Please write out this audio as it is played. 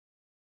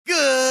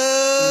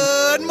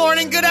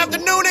morning, good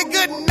afternoon, and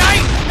good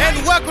night.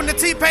 And welcome to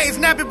T-Pain's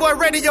Nappy Boy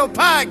Radio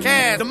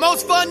Podcast. The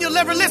most fun you'll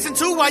ever listen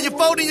to while you're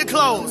folding your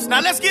clothes. Now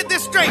let's get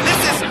this straight.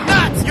 This is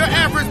not your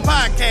average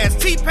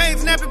podcast.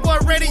 T-Pain's Nappy Boy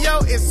Radio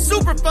is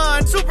super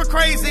fun, super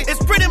crazy.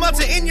 It's pretty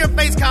much an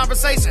in-your-face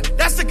conversation.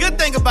 That's the good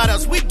thing about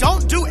us. We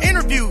don't do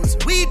interviews.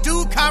 We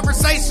do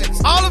conversations.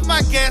 All of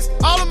my guests,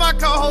 all of my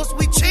co-hosts,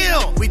 we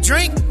chill. We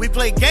drink, we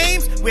play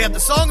games, we have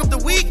the song of the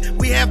week,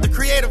 we have the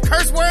creative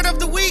curse word of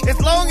the week, as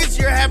long as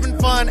you're having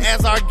fun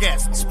as our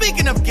guest.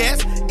 Speaking of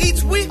guests,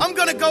 each week I'm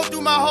going to go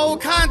through my whole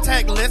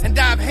contact list and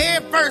dive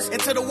head first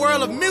into the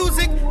world of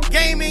music,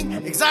 gaming,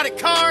 exotic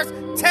cars,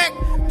 tech,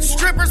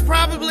 strippers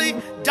probably,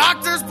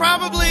 doctors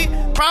probably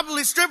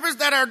strippers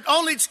that are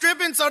only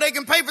stripping so they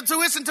can pay for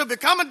tuition to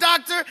become a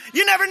doctor.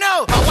 You never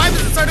know. My wife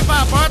is a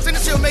certified bartender.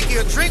 She'll make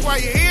you a drink while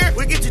you're here.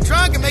 We'll get you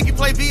drunk and make you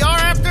play VR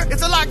after.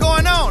 It's a lot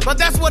going on. But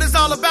that's what it's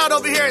all about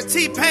over here at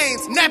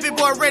T-Pain's Nappy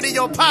Boy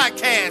Radio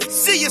Podcast.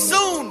 See you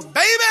soon,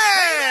 baby!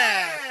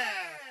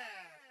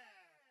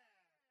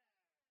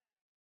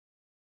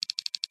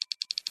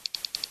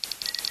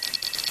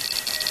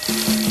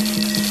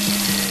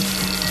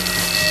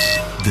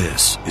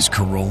 This is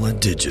Corolla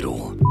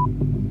Digital.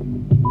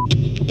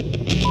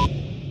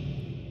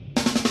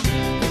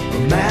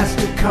 A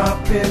master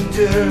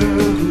carpenter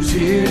who's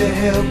here to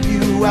help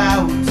you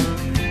out.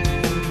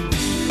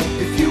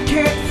 If you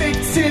can't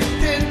fix it,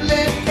 then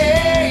let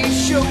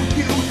Ace show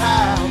you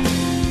how.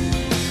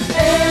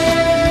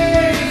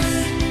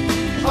 Ace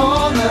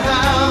on the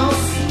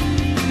house.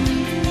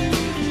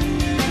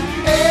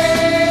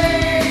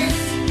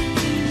 Ace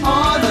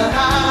on the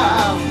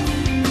house.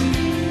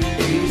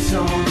 Ace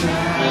on the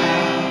house.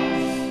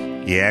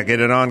 Yeah, get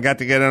it on. Got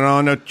to get it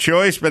on. No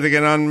choice but to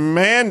get on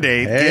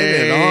mandate. Hey,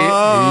 get it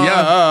on.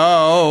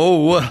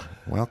 Yo.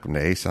 Welcome to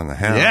Ace on the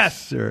House.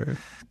 Yes, sir.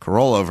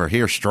 Corolla over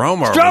here.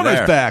 Stromer over Stromer's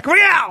there. back.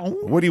 Meow.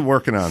 What are you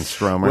working on,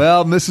 Stromer?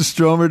 Well, Mrs.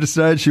 Stromer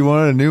decided she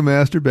wanted a new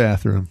master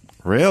bathroom.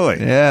 Really?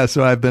 Yeah,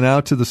 so I've been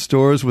out to the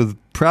stores with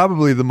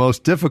probably the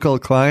most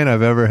difficult client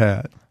I've ever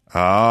had.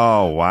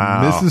 Oh,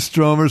 wow. Mrs.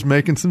 Stromer's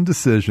making some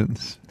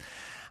decisions.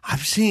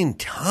 I've seen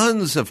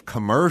tons of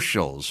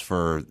commercials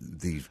for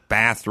these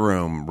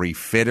bathroom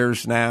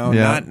refitters now.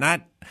 Yeah.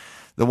 Not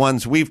the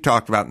ones we've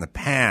talked about in the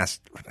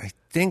past, but I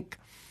think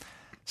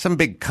some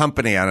big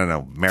company, I don't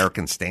know,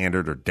 American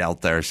Standard or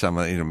Delta or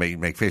something,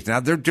 make face. Now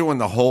they're doing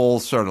the whole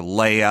sort of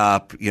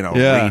layup,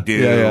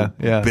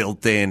 redo,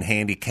 built-in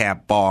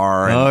handicap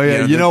bar. And, Oh,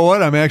 yeah. You know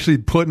what? I'm actually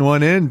putting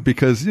one in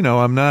because,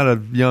 I'm not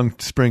a young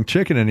spring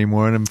chicken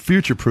anymore, and I'm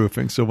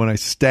future-proofing. So when I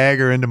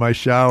stagger into my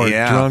shower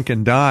drunk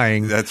and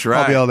dying, that's right.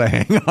 I'll be able to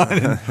hang on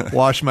and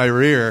wash my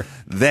rear.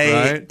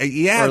 Right?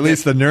 Yeah. Or at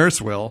least the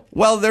nurse will.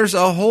 Well, there's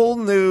a whole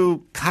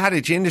new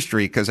cottage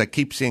industry because I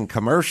keep seeing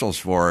commercials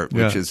for it,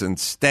 which is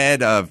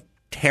instead of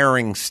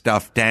tearing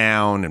stuff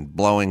down and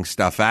blowing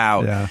stuff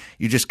out,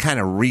 you just kind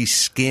of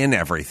reskin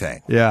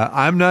everything. Yeah,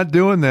 I'm not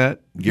doing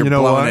that. You're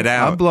blowing it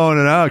out. I'm blowing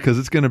it out because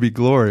it's going to be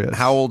glorious.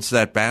 How old's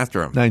that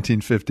bathroom?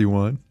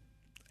 1951.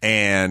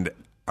 And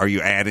are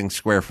you adding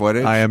square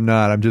footage? I am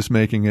not. I'm just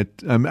making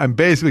it. I'm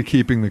basically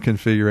keeping the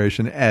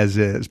configuration as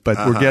is, but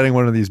we're getting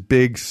one of these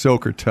big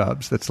soaker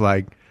tubs that's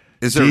like.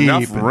 Is there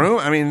enough room?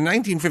 I mean, in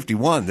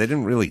 1951, they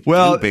didn't really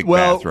do big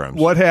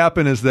bathrooms. What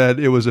happened is that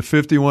it was a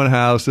 51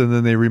 house, and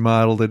then they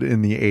remodeled it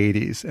in the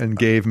 80s and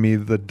gave me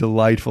the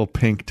delightful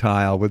pink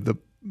tile with the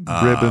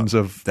ribbons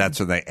of. That's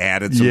when they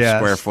added some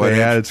square footage.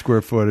 They added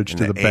square footage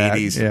to the back.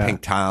 80s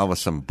pink tile with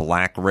some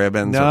black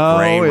ribbons or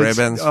gray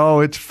ribbons.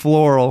 Oh, it's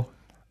floral.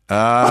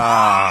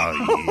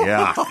 Oh,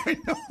 yeah. I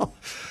know.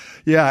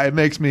 Yeah, it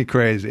makes me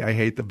crazy. I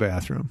hate the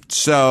bathroom.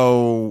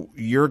 So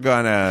you're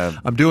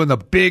I'm doing the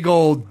big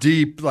old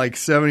deep, like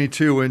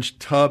 72-inch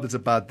tub that's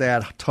about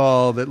that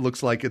tall that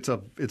looks like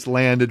it's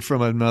landed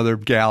from another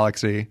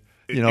galaxy.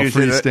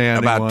 Freestanding.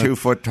 About one. 2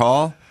 foot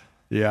tall?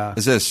 Yeah.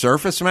 Is it a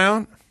surface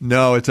mount?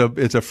 No, it's a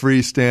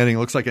freestanding. It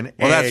looks like an egg.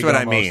 Well, that's what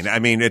almost. I mean. I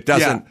mean, it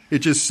doesn't. Yeah, it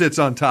just sits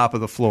on top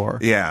of the floor.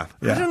 Yeah.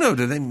 I don't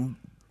know.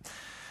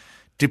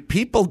 Do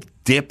people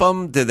dip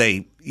them? Do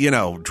they,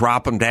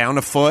 drop them down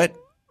a foot?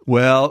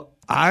 Well,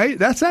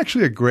 that's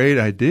actually a great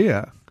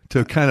idea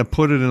to kind of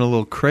put it in a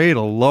little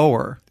cradle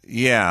lower.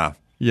 Yeah.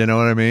 You know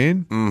what I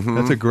mean? Mm-hmm.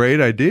 That's a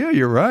great idea.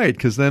 You're right.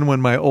 Because then when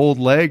my old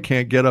leg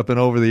can't get up and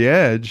over the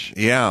edge,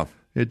 I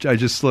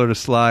just sort of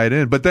slide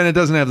in. But then it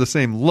doesn't have the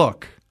same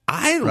look.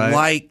 I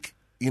like,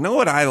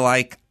 what I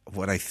like,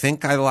 what I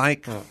think I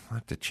like? I'll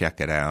have to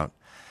check it out.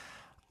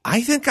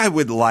 I think I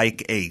would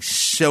like a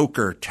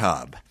soaker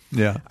tub.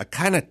 Yeah. A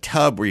kind of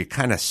tub where you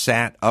kind of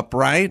sat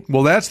upright.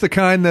 Well, that's the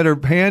kind that are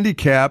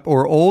handicap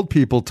or old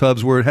people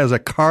tubs where it has a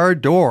car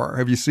door.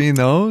 Have you seen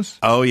those?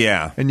 Oh,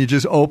 yeah. And you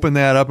just open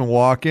that up and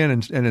walk in,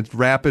 and it's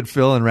rapid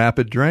fill and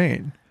rapid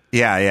drain.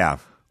 Yeah, yeah.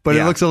 But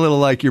it looks a little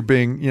like you're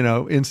being,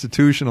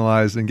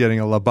 institutionalized and getting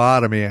a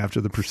lobotomy after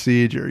the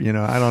procedure.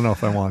 I don't know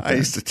if I want that. I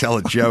used to tell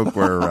a joke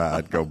where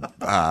I'd go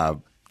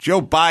Joe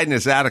Biden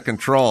is out of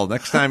control.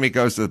 Next time he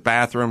goes to the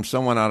bathroom,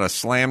 someone ought to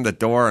slam the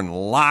door and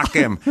lock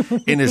him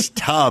in his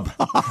tub.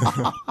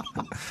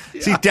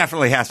 He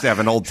definitely has to have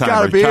an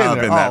old-timer tub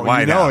in that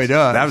White House. He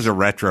does. That was a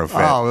retrofit.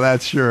 Oh,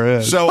 that sure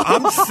is. So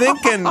I'm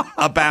thinking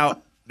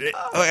about,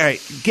 okay,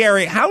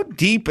 Gary, how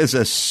deep is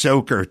a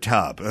soaker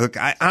tub? Look,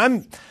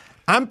 I'm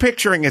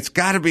picturing it's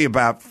got to be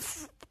about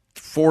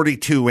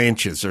 42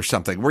 inches or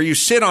something, where you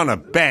sit on a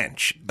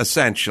bench,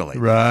 essentially.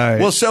 Right.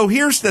 Well, so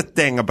here's the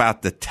thing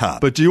about the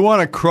tub. But do you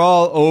want to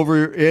crawl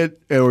over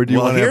it, or do you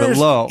want to have it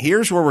low?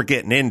 Here's where we're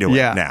getting into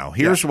it now.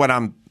 Here's what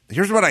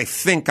I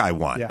think I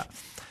want. Yeah.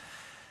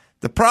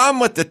 The problem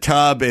with the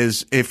tub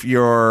is if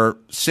you're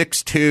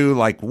 6'2",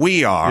 like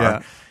we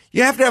are,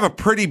 you have to have a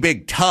pretty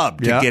big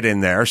tub to get in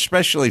there,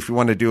 especially if you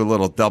want to do a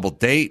little double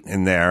date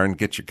in there and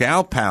get your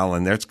gal pal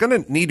in there. It's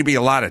going to need to be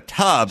a lot of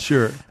tub.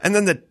 Sure. And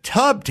then the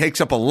tub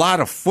takes up a lot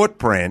of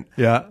footprint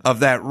of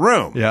that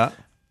room. Yeah.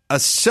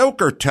 A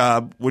soaker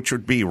tub, which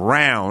would be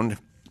round.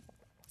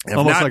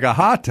 Almost like a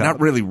hot tub. Not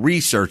really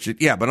researched it.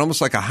 Yeah, but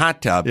almost like a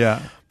hot tub.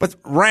 Yeah. But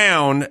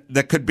round,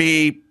 that could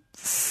be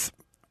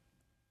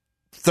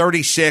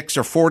 36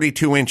 or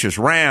 42 inches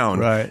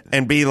round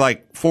and be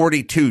like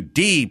 42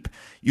 deep.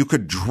 You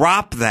could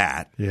drop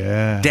that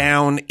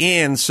down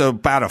in, so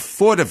about a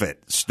foot of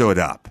it stood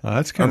up. Oh,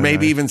 that's kind of of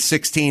maybe nice. even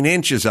 16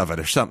 inches of it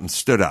or something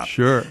stood up.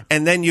 Sure.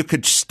 And then you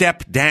could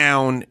step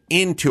down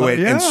into it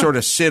and sort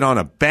of sit on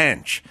a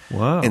bench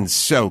and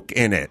soak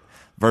in it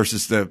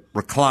versus the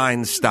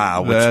recline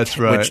style,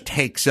 which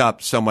takes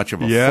up so much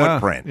of a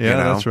footprint. Yeah, you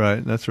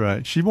know? That's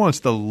right. She wants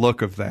the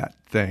look of that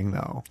thing,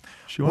 though.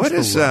 She wants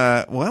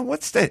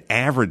what's the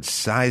average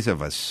size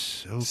of a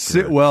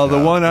soaker?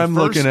 The one I'm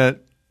looking at.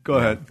 Go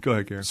ahead,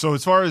 Gary. So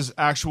as far as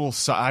actual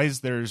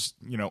size, there's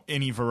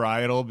any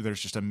varietal, but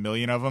there's just a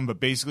million of them. But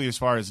basically, as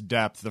far as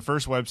depth, the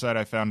first website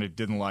I found it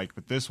didn't like,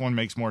 but this one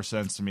makes more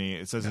sense to me.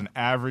 It says an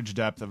average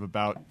depth of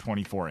about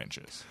 24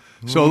 inches.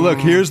 So look,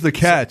 here's the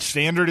catch.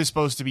 Standard is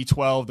supposed to be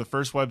 12. The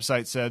first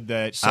website said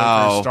that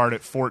soakers start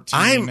at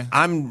 14.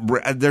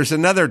 There's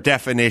another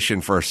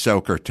definition for a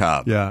soaker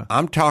tub. Yeah.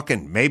 I'm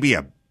talking maybe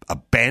a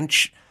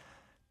bench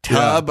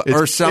tub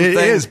or something. It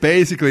is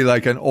basically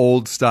like an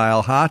old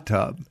style hot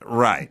tub.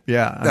 Right.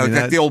 Yeah.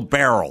 Like the old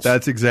barrels.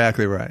 That's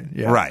exactly right.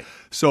 Yeah. Right.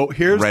 So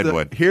here's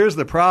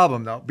the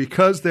problem, though.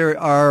 Because there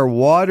are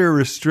water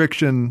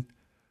restriction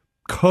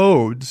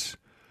codes,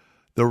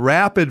 the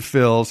rapid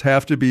fills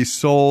have to be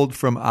sold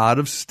from out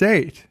of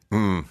state.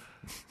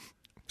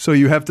 So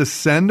you have to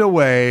send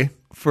away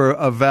for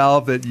a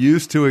valve that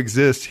used to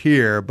exist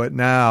here, but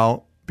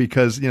now,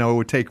 because it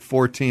would take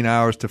 14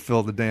 hours to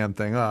fill the damn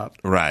thing up.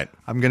 Right.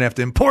 I'm going to have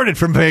to import it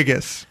from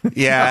Vegas.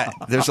 Yeah,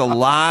 there's a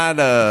lot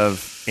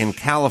of in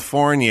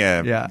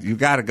California. Yeah. You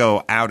got to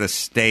go out of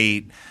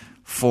state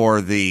for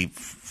the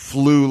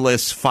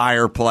flueless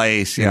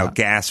fireplace,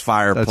 gas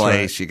fireplace.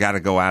 Right. You got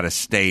to go out of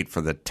state for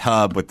the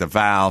tub with the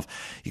valve.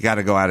 You got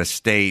to go out of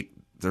state.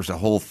 There's a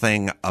whole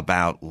thing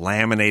about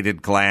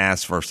laminated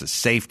glass versus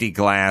safety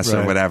glass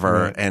or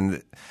whatever,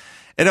 and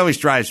it always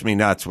drives me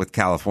nuts with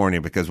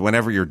California because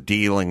whenever you're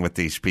dealing with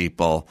these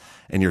people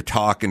and you're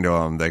talking to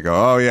them, they go,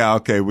 "Oh yeah,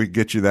 okay, we can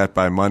get you that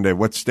by Monday."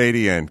 What state are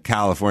you in?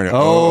 California.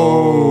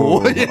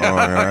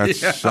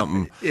 That's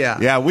something.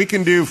 Yeah, we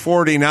can do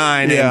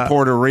 49 in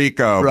Puerto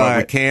Rico, but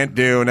we can't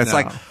do. And it's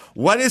like,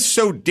 what is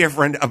so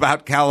different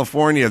about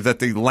California that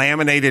the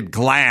laminated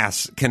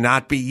glass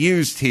cannot be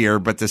used here,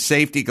 but the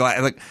safety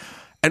glass?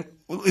 And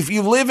if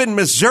you live in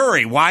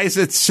Missouri, why is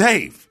it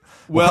safe?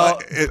 Well,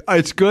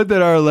 it's good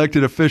that our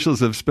elected officials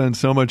have spent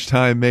so much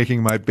time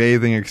making my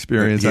bathing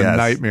experience a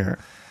nightmare.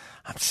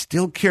 I'm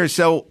still curious.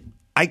 So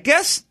I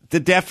guess the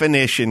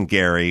definition,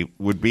 Gary,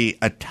 would be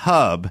a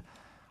tub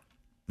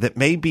that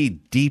may be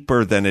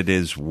deeper than it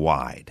is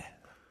wide.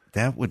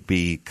 That would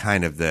be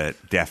kind of the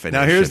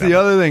definition. Now, here's the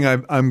other thing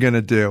I'm going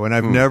to do, and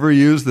I've never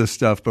used this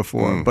stuff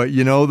before, but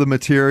the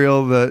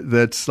material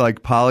that's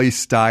like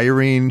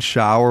polystyrene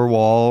shower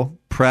wall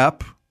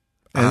prep?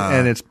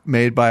 And it's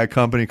made by a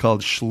company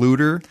called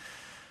Schluter.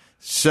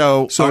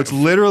 So it's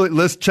literally,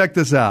 let's check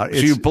this out. So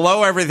you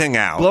blow everything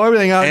out.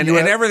 And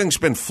everything's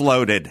been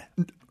floated.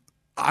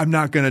 I'm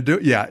not going to do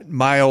it. Yeah,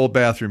 my old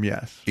bathroom,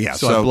 yes. Yeah,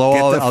 so I blow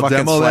get all, the I'll fucking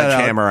demo that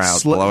sledgehammer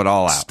out, blow it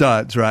all out.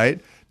 Studs,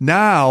 right?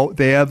 Now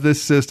they have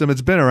this system.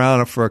 It's been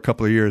around for a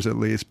couple of years at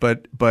least,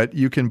 but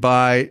you can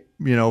buy,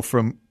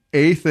 from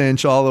 1/8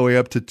 inch all the way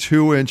up to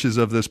 2 inches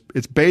of this.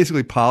 It's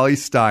basically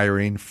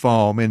polystyrene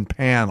foam in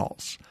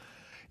panels.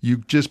 You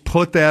just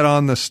put that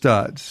on the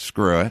studs.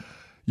 Screw it.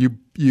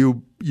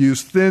 You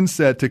use thin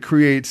set to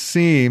create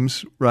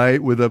seams,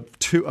 right, with a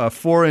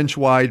 4-inch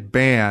wide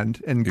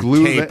band and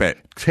glue it.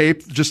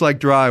 Tape just like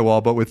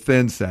drywall, but with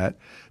thin set.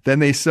 Then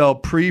they sell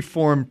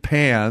pre-formed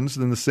pans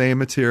in the same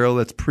material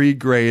that's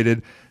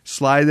pre-graded.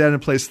 Slide that in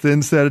place,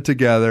 thin set it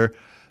together.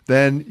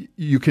 Then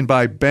you can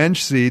buy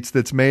bench seats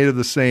that's made of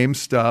the same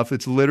stuff.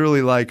 It's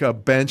literally like a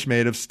bench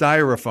made of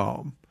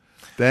styrofoam.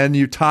 Then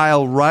you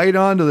tile right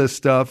onto this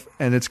stuff,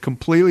 and it's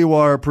completely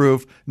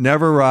waterproof,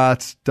 never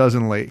rots,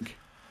 doesn't leak.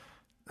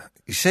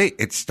 You say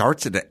it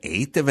starts at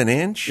 1/8 of an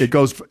inch? It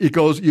goes.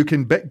 You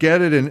can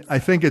get it in. I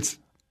think it's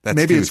That's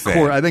maybe too it's thin.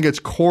 quarter. I think it's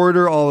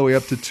quarter all the way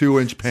up to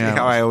 2-inch See panels.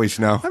 how I always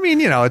know? I mean,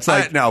 it's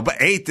like no, but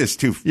 1/8 is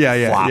too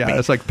yeah. floppy.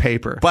 It's like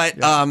paper. But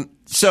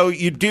so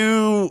you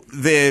do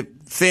the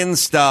thin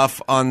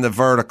stuff on the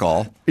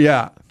vertical,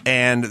 yeah.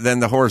 and then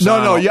the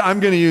horizontal. No, yeah, I'm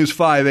going to use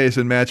 5/8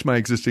 and match my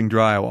existing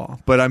drywall.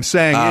 But I'm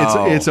saying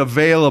it's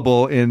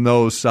available in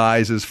those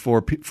sizes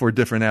for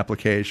different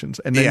applications.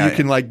 And then you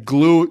can like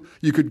glue.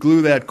 You could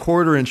glue that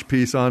 1/4-inch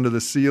piece onto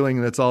the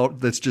ceiling.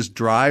 That's just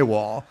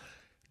drywall.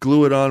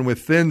 Glue it on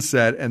with thin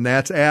set, and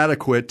that's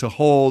adequate to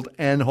hold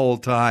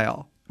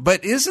tile.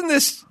 But isn't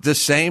this the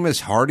same as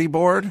Hardy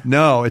board?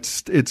 No,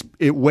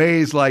 it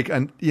weighs like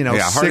 6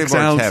 Hardy board's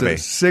ounces, heavy.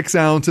 6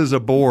 ounces a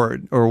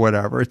board or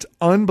whatever. It's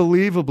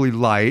unbelievably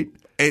light.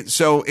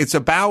 So it's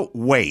about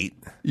weight.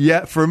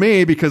 Yeah, for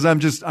me, because I'm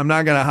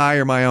not going to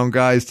hire my own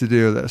guys to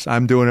do this.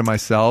 I'm doing it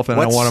myself,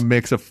 and I want to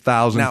mix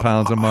 1,000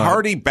 pounds a month.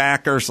 Hardy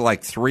backers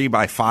like 3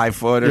 by 5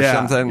 foot or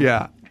something.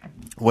 Yeah.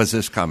 What's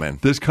this come in?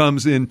 This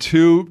comes in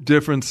 2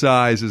 different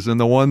sizes, and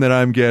the one that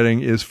I'm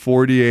getting is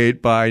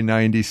 48 by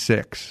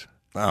 96.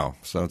 Oh,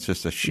 so it's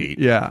just a sheet,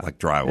 like Yeah.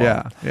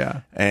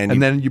 drywall. And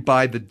then you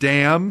buy the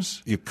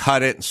dams. You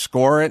cut it and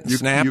score it and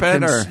snap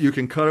it? Or? You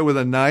can cut it with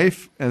a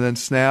knife and then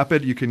snap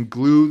it. You can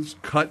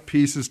cut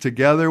pieces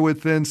together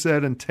with thin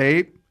set and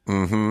tape.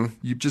 Mm-hmm.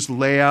 You just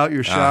lay out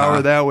your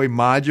shower that way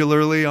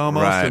modularly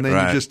almost, and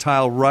then you just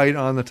tile right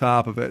on the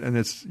top of it,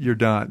 and you're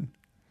done.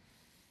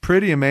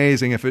 Pretty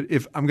amazing.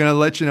 If I'm going to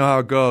let you know how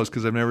it goes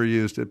because I've never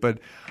used it, but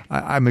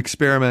I'm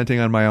experimenting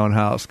on my own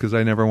house because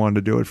I never wanted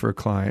to do it for a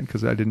client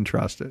because I didn't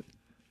trust it.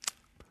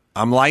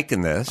 I'm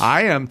liking this.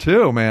 I am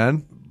too,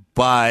 man.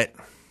 But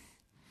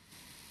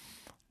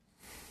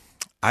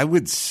I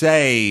would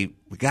say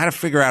we got to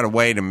figure out a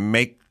way to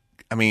make.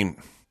 I mean,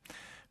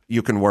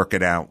 you can work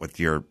it out with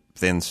your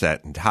thin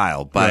set and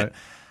tile, but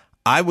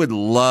I would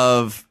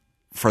love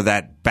for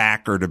that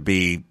backer to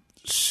be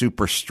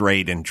super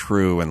straight and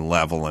true and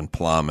level and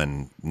plumb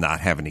and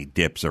not have any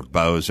dips or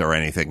bows or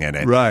anything in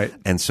it. Right.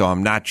 And so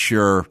I'm not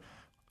sure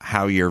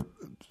how your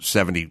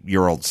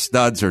 70-year-old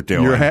studs are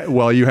doing.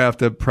 You have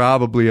to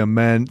probably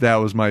amend. That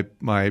was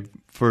my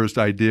first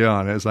idea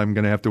on it, is I'm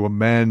going to have to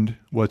amend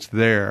what's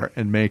there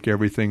and make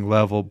everything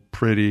level,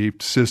 pretty,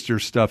 sister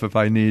stuff if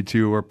I need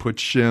to, or put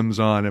shims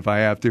on if I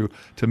have to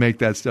make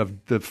that stuff.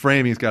 The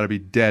framing's got to be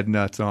dead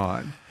nuts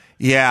on.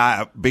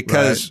 Yeah,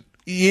 because... Right.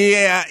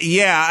 Yeah.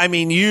 I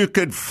mean, you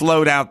could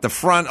float out the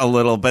front a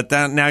little, but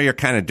now you're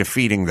kind of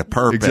defeating the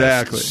purpose.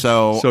 Exactly.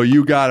 So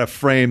you got to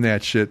frame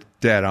that shit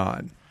dead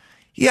on.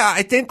 Yeah,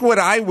 I think what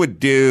I would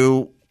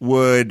do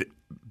would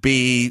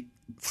be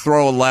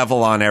throw a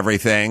level on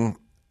everything,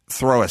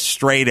 throw a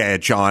straight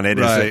edge on it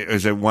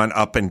as it went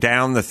up and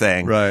down the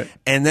thing. Right.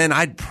 And then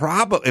I'd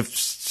probably, if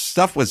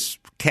stuff was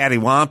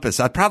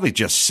cattywampus, I'd probably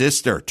just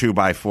sister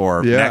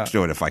 2x4 next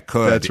to it if I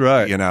could. That's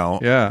right.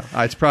 Yeah.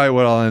 It's probably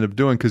what I'll end up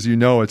doing because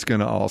it's going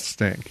to all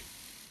stink.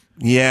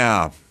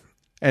 Yeah.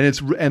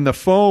 And the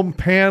foam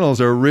panels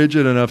are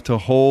rigid enough to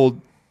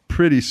hold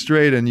pretty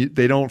straight, and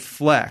they don't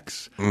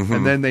flex. Mm-hmm.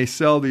 And then they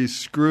sell these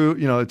screw.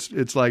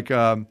 It's like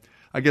I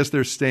guess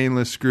they're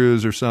stainless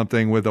screws or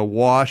something with a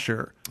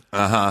washer.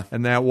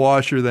 And that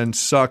washer then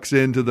sucks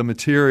into the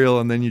material,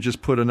 and then you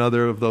just put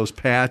another of those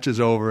patches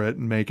over it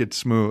and make it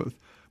smooth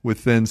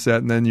with thin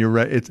set, and then you're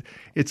ready.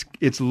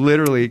 It's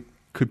literally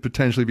could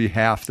potentially be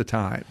half the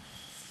time.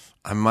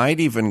 I might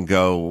even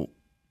go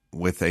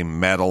with a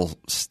metal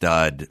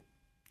stud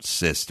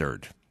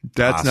sistered.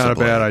 That's not a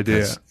bad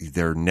idea.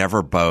 They're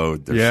never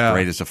bowed. They're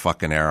straight as a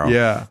fucking arrow.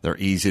 Yeah. They're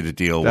easy to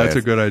deal with. That's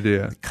a good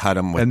idea. Cut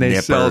them with nippers. And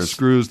they sell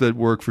screws that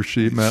work for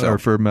sheet metal or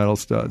for metal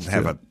studs.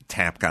 Have a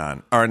tap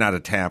gun, or not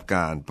a tap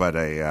gun, but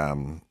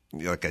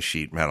like a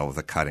sheet metal with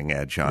a cutting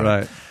edge on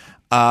it.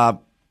 Right.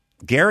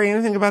 Gary,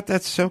 anything about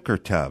that soaker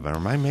tub? Or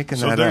am I making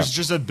that up? So there's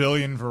just a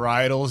billion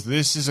varietals.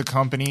 This is a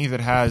company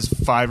that has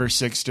 5 or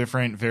 6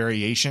 different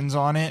variations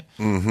on it.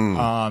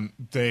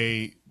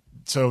 Mm-hmm.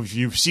 So if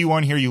you see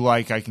one here you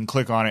like, I can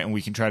click on it and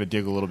we can try to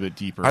dig a little bit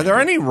deeper. Are there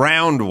any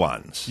round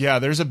ones? Yeah,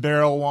 there's a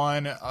barrel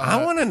one.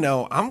 I want to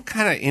know. I'm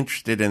kind of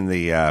interested in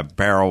the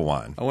barrel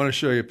one. I want to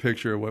show you a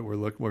picture of what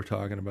we're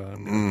talking about.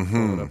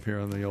 Pull it up here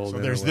on the old. So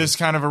there's this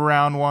kind of a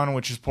round one,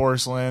 which is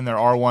porcelain. There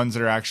are ones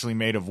that are actually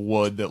made of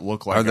wood that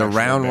look like. Are there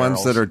round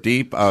barrels. ones that are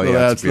deep? Oh, so yeah,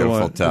 that's it's a beautiful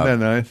the one. tub. Isn't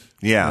that nice?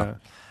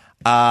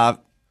 Yeah.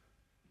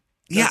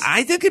 Yeah,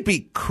 I think it'd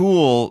be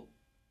cool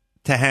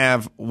to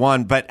have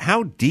one, but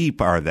how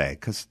deep are they?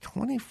 Because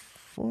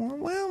 24,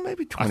 well,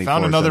 maybe 24. I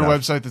found another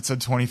website that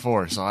said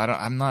 24, so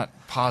I'm not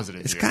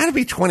positive. It's got to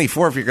be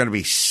 24 if you're going to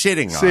be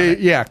sitting on it.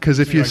 Yeah, because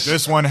if you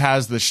this one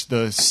has the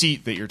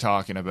seat that you're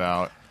talking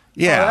about.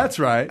 Yeah, that's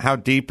right. How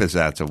deep is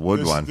that? It's a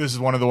wood one. This is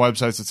one of the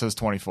websites that says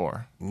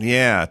 24.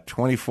 Yeah,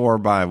 24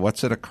 by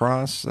what's it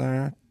across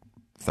there?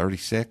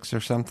 36 or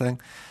something.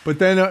 But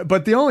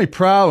the only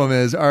problem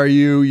is, are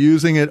you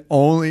using it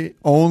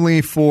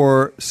only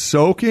for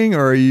soaking,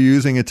 or are you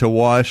using it to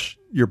wash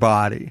your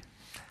body?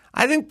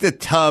 I think the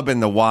tub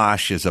and the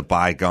wash is a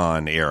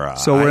bygone era.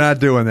 So we're not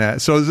doing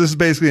that. So this is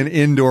basically an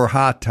indoor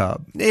hot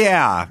tub.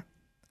 Yeah,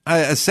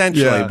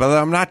 essentially. Yeah. But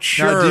I'm not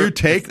sure. Now, do you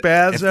take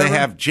baths if they ever?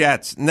 have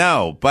jets?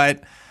 No,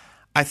 but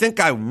I think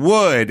I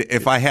would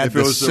if I had If it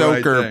the was the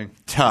right soaker thing.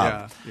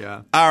 tub.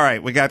 Yeah. All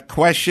right, we got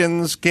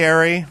questions,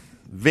 Gary,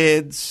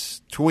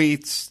 vids,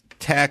 tweets,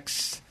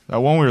 texts. That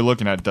one we were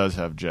looking at does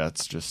have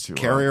jets, just to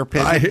Carrier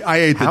pigeon. I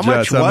ate the How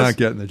jets. much I'm was- not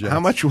getting the jets. How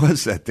much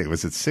was that thing?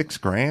 Was it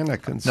 $6,000? I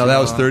couldn't. No, see. that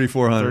was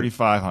 3,400.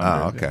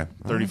 3,500. Oh, okay.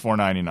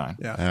 $34.99.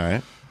 Yeah. All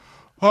right.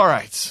 All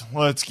right,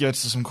 let's get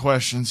to some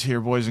questions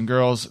here, boys and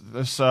girls.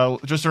 Just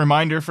a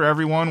reminder for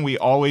everyone, we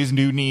always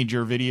do need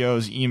your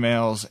videos,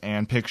 emails,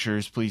 and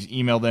pictures. Please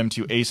email them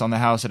to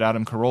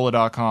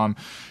aceonthehouse@adamcarolla.com.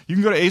 You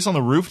can go to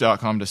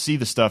aceontheroof.com to see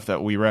the stuff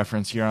that we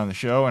reference here on the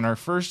show. And our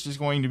first is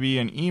going to be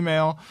an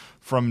email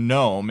from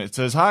Gnome. It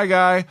says, "Hi,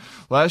 Guy.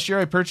 Last year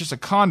I purchased a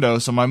condo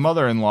so my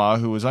mother-in-law,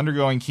 who was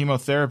undergoing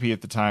chemotherapy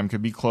at the time,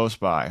 could be close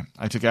by.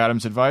 I took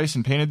Adam's advice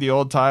and painted the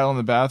old tile in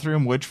the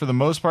bathroom, which for the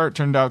most part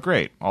turned out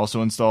great.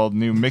 Also installed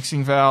new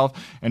mixing valve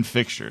and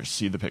fixtures.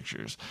 See the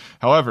pictures.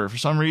 However, for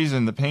some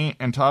reason, the paint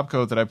and top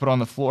coat that I put on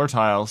the floor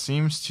tile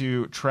seems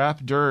to trap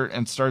dirt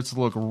and starts to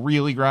look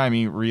really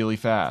grimy really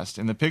fast.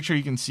 In the picture,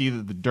 you can see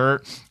that the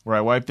dirt where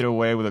I wiped it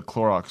away with a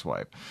Clorox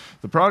wipe.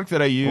 The product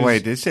that I use..."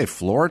 Wait, did it say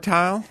floor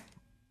tile?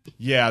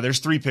 Yeah, there's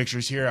 3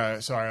 pictures here. I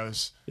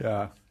was...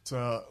 Yeah. It's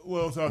a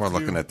little tough We're to-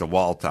 looking at the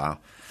wall tile.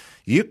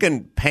 You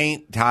can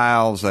paint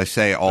tiles, I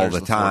say all There's the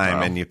the floor time,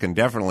 tile. and you can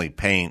definitely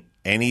paint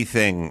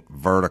anything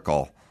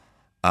vertical.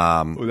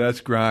 Oh,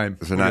 that's grime.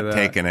 So Look at not that.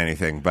 taking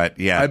anything, but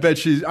yeah. I bet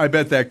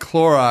that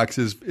Clorox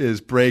is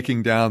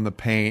breaking down the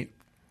paint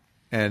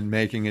and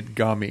making it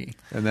gummy,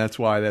 and that's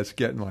why that's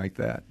getting like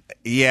that.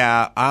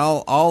 Yeah,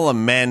 I'll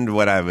amend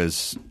what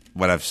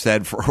I've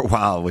said for a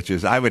while, which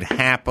is I would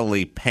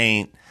happily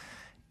paint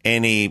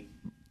any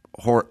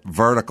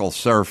vertical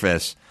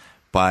surface,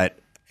 but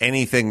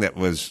anything that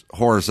was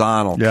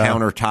horizontal, Yeah.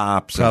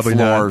 countertops Probably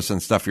and not. floors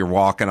and stuff you're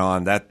walking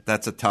on,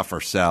 that's a tougher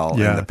sell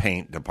Yeah. in the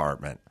paint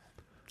department.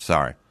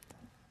 Sorry,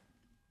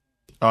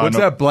 What's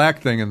no, that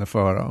black thing in the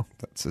photo?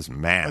 that says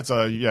matte. That's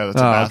a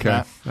bath Okay.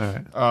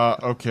 mat. All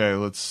right. Okay,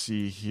 let's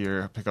see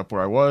here. Pick up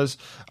where I was.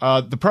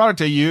 The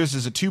product I use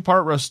is a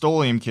 2-part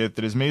Rust-Oleum kit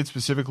that is made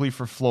specifically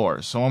for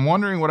floors. So I'm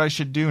wondering what I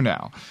should do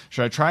now.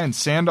 Should I try and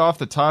sand off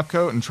the top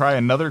coat and try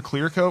another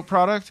clear coat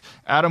product?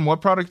 Adam,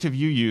 what product have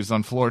you used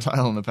on floor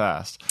tile in the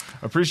past?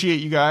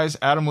 Appreciate you guys.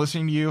 Adam,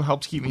 listening to you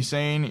helps keep me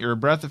sane. You're a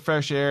breath of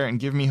fresh air and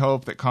give me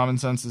hope that common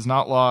sense is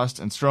not lost.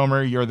 And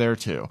Stromer, you're there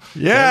too.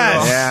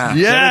 Yes. Yeah. Yes.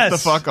 Get it the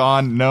fuck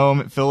on.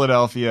 Gnome,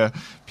 Philadelphia.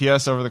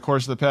 P.S. Over the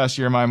course of the past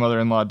year, my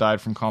mother-in-law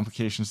died from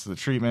complications to the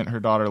treatment. Her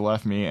daughter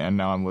left me, and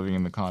now I'm living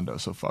in the condo,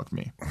 so fuck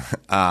me.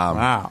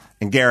 Wow.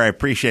 And Gary, I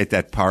appreciate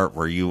that part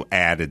where you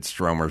added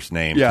Stromer's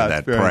name Yeah, to that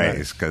it's very praise,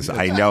 nice. because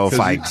I know if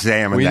I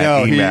examine we that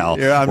know he- email,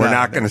 yeah, I'm we're not-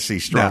 not going to see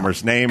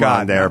Stromer's name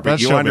God, on there. no. But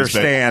That's you showbiz,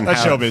 understand baby.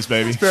 That's how showbiz,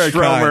 baby. very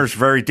Stromer's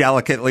very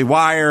delicately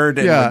wired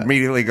and Yeah. would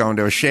immediately go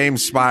into a shame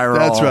spiral.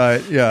 That's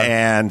right, yeah.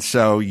 And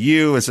so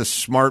you, as a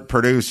smart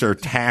producer,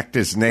 tacked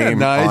his name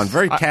nice. on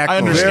very I tactful.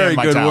 understand. Very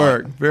my good talent.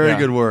 work. Very Yeah.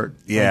 good work.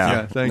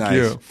 Yeah. Thank Nice.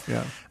 you.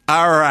 Yeah.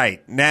 All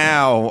right.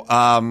 Now,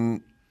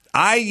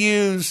 I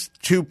use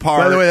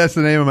 2-part. By the way, that's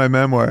the name of my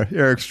memoir,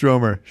 Eric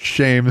Stromer,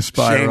 Shame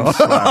Spiral. Shame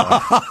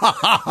spiral.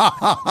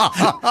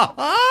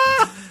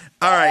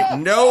 All right.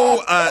 No.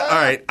 All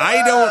right.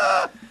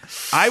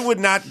 I would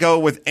not go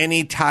with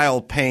any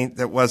tile paint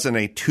that wasn't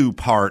a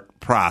 2-part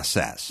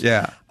process.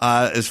 Yeah.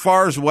 As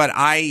far as what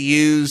I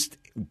used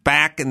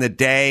back in the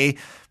day,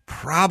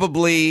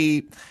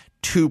 probably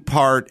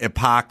 2-part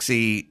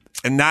epoxy,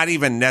 and not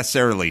even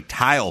necessarily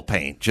tile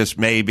paint, just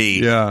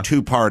maybe Yeah.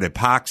 2-part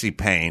epoxy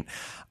paint.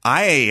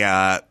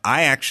 I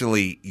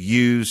actually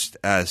used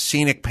a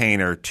Scenic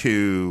Painter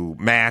to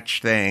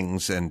match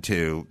things and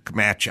to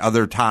match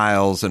other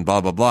tiles and blah,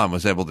 blah, blah, and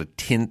was able to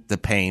tint the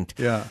paint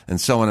Yeah.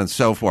 and so on and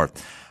so forth.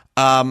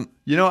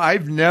 You know,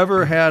 I've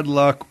never had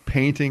luck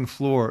painting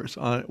floors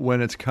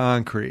when it's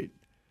concrete.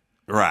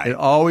 Right. It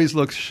always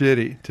looks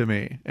shitty to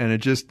me, and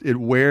it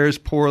wears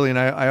poorly. And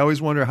I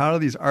always wonder, how do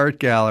these art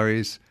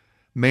galleries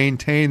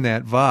maintain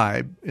that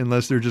vibe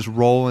unless they're just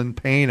rolling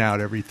paint out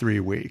every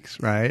 3 weeks,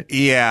 right?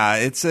 Yeah,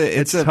 it's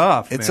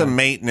tough, It's man. a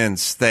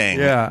maintenance thing.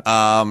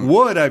 Yeah.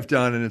 Wood I've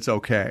done, and it's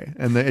okay.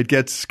 And it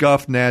gets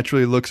scuffed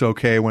naturally, looks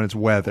okay when it's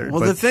weathered.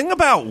 Well, but the thing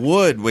about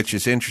wood, which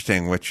is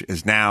interesting, which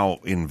is now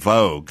in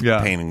vogue,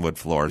 Yeah. painting wood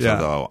floors, Yeah.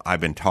 although I've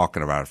been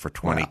talking about it for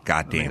 20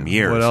 goddamn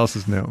years. what else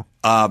is new?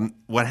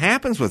 What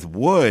happens with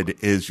wood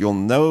is you'll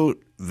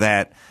note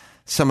that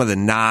some of the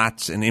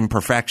knots and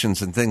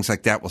imperfections and things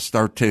like that will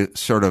start to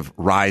sort of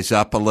rise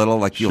up a little.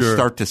 Like you'll Sure.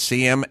 start to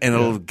see them, and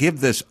it'll give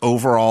this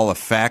overall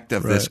effect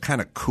of this Right. kind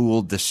of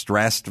cool,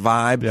 distressed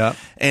vibe. Yeah.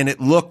 And it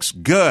looks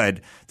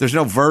good. There's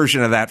no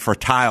version of that for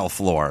tile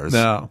floors.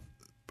 No.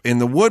 In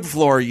the wood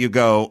floor, you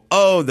go,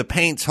 oh, the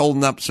paint's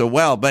holding up so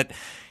well, but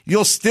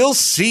you'll still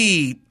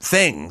see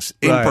things,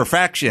 Right.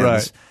 imperfections,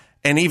 Right.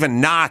 and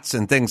even knots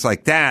and things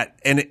like that.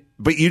 And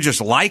but you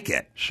just like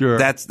it. Sure.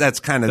 That's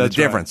kind of That's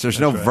the right. difference. There's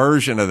That's no right.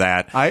 version of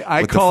that.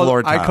 I with the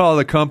floor tile. call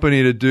the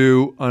company to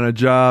do on a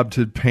job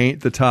to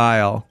paint the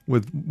tile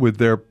with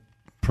their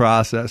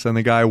process, and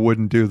the guy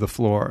wouldn't do the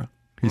floor.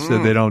 He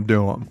said they don't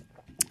do them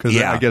because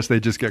Yeah. I guess they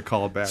just get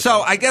called back.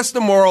 So I guess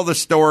the moral of the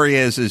story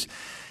is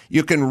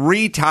you can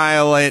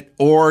retile it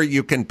or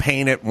you can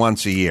paint it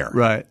once a year.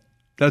 right,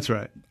 that's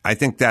right. I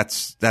think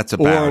that's about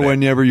Or it.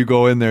 whenever you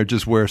go in there,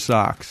 just wear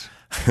socks.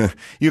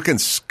 You can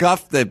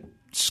scuff the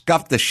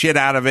shit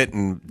out of it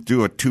and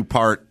do a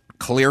 2-part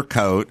clear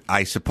coat.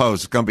 I suppose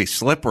it's going to be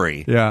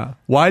slippery. Yeah.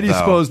 Why do you So-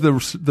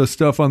 suppose the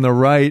stuff on the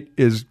right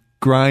is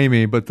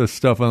grimy, but the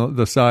stuff on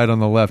the side on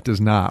the left is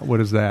not? What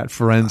is that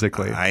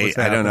forensically? I What's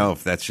don't happening? know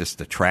if that's just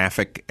the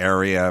traffic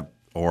area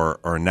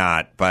or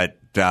not, but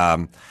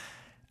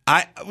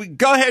we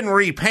go ahead and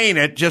repaint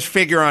it. Just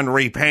figure on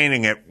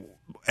repainting it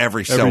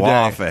every so Every day.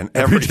 often.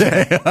 Every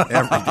day.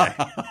 Every day.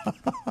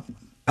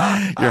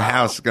 Your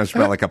house is going to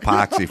smell like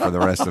epoxy for the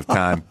rest of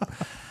time.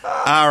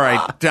 All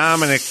right,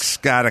 Dominic's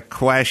got a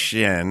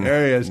question.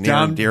 There he is. Near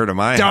and dear to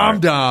my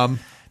heart. Dom.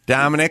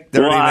 Dominic,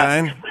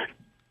 39.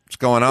 What's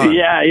going on?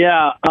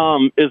 Yeah.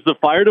 Is the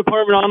fire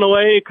department on the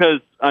way?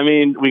 Because, I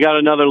mean, we got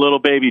another little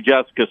baby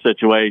Jessica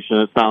situation,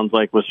 it sounds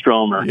like, with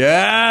Stromer.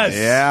 Yes.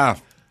 Yeah.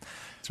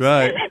 That's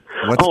right.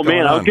 What's Oh, going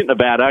man, I was on? getting a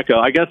bad echo.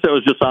 I guess it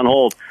was just on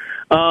hold.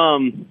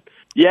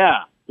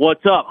 Yeah.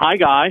 What's up? Hi,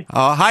 Guy.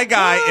 Oh, hi,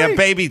 guy.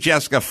 Baby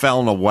Jessica fell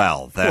in a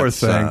well. That's, Poor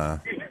thing.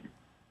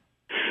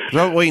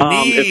 What we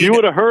need. If you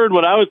would have heard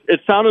what it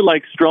sounded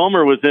like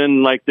Stromer was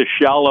in, like, the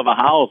shell of a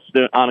house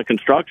on a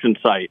construction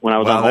site when I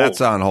was on well, hold.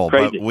 that's on hold.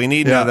 Crazy. But we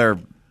need Yeah. another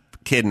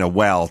kid in a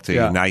well to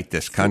Yeah. unite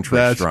this country,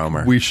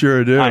 Stromer. We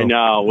sure do. I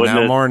know. Wouldn't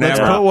Now it? more than Let's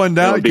ever. put one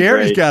That down. would be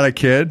Gary's great. got a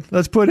kid.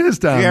 Let's put his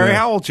down Gary, there.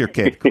 how old's your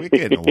kid? Can we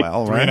get in a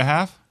well, right?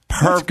 3.5.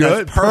 That's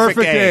good. That's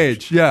perfect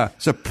age. Yeah.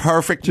 It's a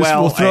perfect Just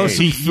well we'll throw age.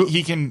 some-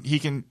 He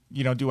can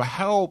do a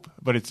help,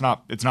 but it's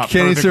not. Can he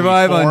perfectly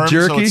survive on formed,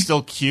 So jerky? it's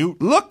still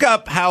cute. Look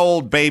up how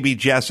old baby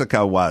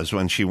Jessica was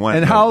when she went.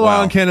 And in the how long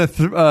well. can how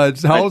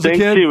I old's the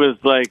think kid? she was,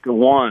 like,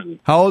 1.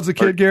 How old's the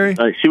kid, Gary?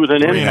 She was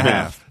an 3.5.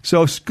 infant.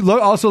 So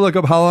also look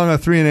up how long a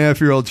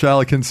 3.5-year-old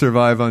child can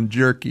survive on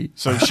jerky.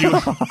 So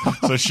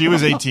she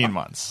was 18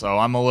 months. So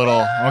I'm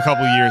a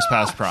couple years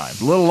past prime.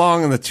 A little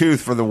long in the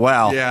tooth for the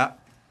well. Yeah.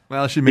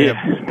 Well, she may have.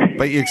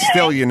 But you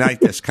still unite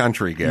this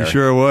country, Gary. You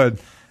sure would.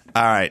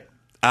 All right.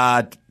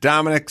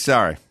 Dominic,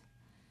 sorry.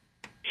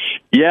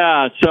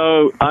 Yeah,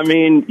 so, I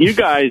mean, you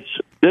guys,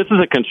 this is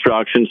a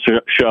construction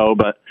show,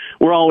 but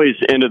we're always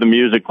into the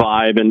music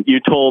vibe, and I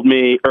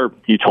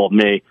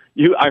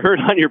heard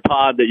on your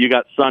pod that you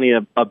got Sonny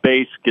a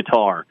bass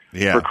guitar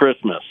for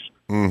Christmas.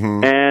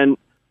 Mm-hmm. And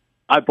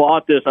I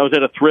bought this. I was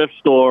at a thrift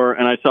store,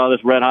 and I saw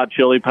this Red Hot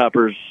Chili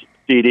Peppers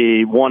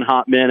CD, One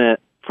Hot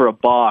Minute, for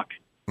 $1.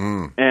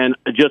 And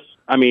just,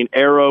 I mean,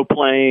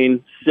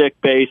 Aeroplane, sick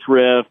bass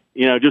riff,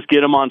 just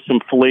get him on some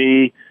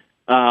Flea.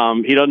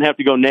 He doesn't have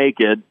to go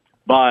naked,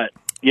 but,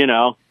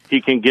 he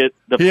can get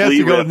the He has Flea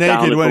to go riff down.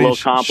 naked It's when a he's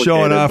little complicated,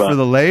 showing off but- for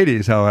the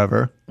ladies,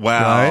 however.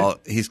 Well, Right?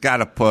 he's got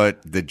to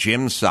put the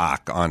gym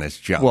sock on his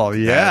jump. Well,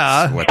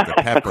 yeah. That's what the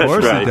Peppers Of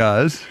course Right. he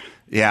does.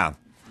 Yeah.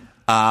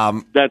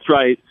 That's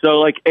right. So,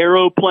 like,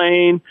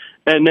 Aeroplane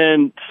and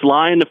then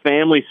Sly and the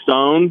Family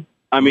Stone.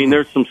 I mean,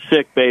 there's some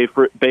sick bass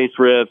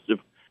riffs. If,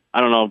 I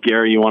don't know,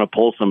 Gary, you want to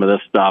pull some of this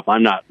stuff?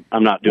 I'm not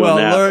doing Well,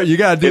 that. Larry, you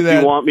gotta do if that.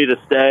 you want me to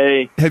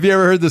stay, Have you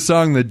ever heard the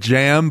song "The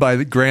Jam" by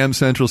the Graham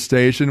Central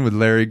Station with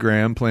Larry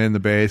Graham playing the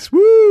bass?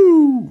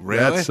 Woo!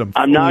 Really? That's some.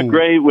 I'm not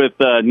great with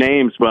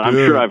names, but I'm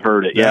Dude, sure I've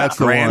heard it. Yeah, that's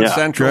the Graham one.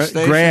 Central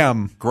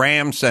Station?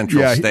 Graham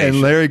Central Yeah, Station.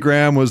 and Larry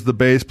Graham was the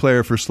bass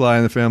player for Sly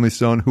and the Family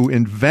Stone, who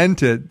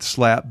invented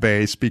slap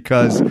bass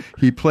because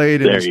he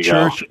played in There his you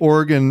church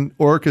organ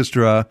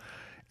orchestra,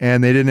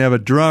 and they didn't have a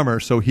drummer,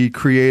 so he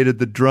created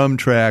the drum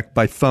track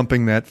by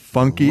thumping that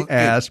funky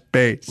ass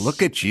bass.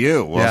 Look at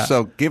you. Well, Yeah.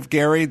 so give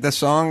Gary the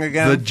song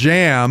again. The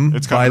Jam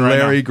It's by coming right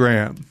Larry now.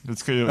 Graham.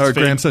 It's Or fading-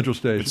 Graham Central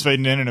Station. It's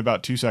fading in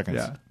about 2 seconds.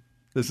 Yeah,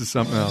 this is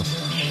something else.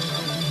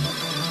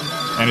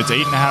 And it's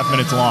 8.5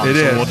 minutes long. It so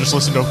is. we'll just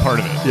listen to a part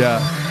of it. Yeah.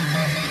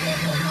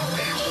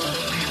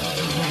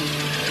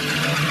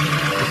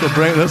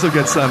 This will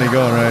get Sonny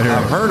going right here.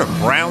 I've heard of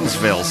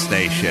Brownsville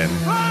Station.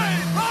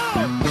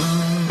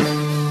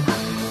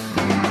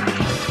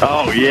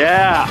 Oh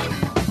yeah.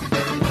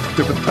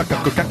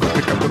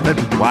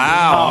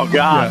 Wow. Oh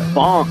God, Yeah.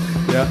 funk.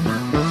 Yeah,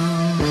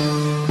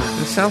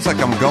 It sounds like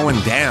I'm going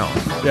down.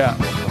 yeah,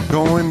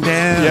 Going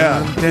down.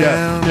 yeah,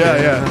 down, yeah,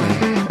 down.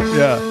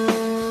 yeah.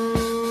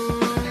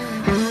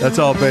 That's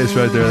all bass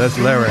right there. That's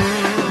Larry.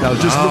 Now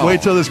just Oh.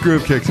 wait till this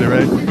groove kicks in,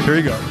 right? Here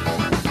you go.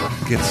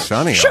 Get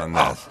Sonny on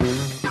this.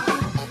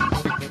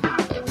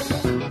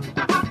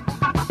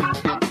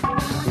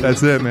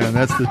 That's it, man.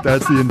 That's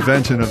the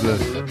invention of this.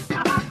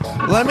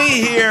 Let me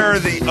hear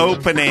the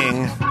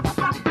opening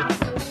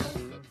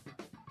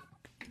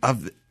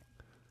of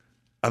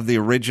the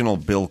original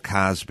Bill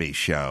Cosby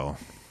show.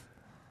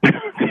 No,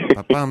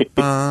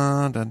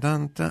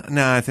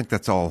 I think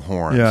that's all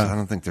horns. Yeah. I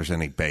don't think there's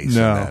any bass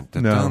No, in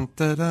that. no.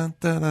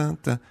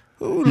 Dun-dun-dun-dun-dun-dun.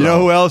 You know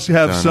who else you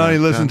have Sonny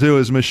listen to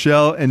is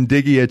Michelle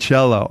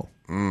Indigiocello.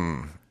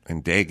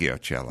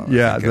 Indigiocello.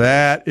 Yeah,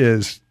 that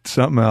is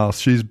something else.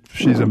 She's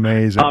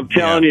amazing. I'm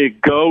telling you,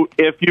 go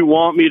If You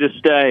Want Me to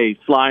Stay,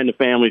 Sly and the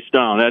Family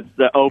Stone. That's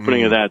the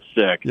opening of that's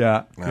sick.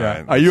 Yeah.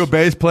 Right. Are you a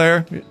bass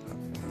player?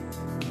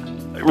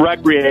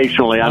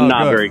 Recreationally, I'm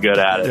not very good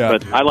at it, Yeah.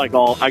 but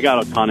I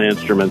got a ton of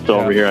instruments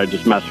over here I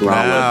just mess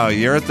around No, with.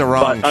 you're at the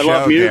wrong But I show,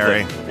 love music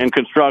Gary. and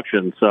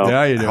construction, so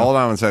Yeah, you do. Hold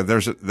on a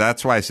second.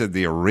 That's why I said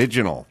the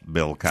original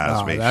Bill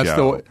Cosby that's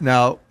show.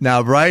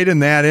 Now, right in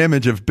that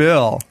image of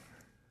Bill,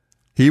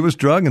 he was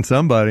drugging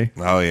somebody.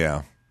 Oh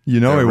yeah, You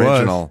know the he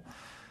original.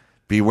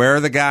 Beware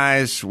the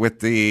guys with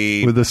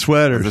the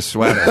sweaters. with the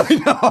sweaters,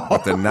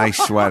 with the nice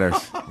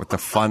sweaters, with the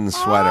fun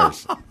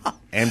sweaters,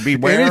 and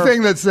beware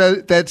Anything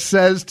that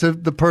says to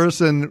the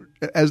person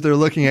as they're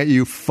looking at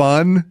you,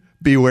 "Fun."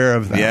 Beware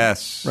of that.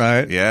 Yes,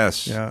 Right.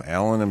 Yes, Yeah.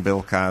 Ellen and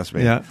Bill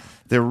Cosby. Yeah.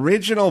 The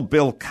original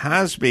Bill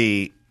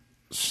Cosby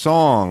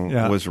song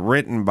Yeah. was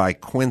written by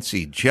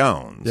Quincy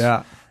Jones.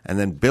 Yeah. and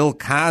then Bill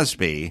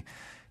Cosby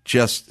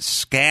just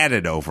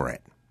scatted over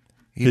it.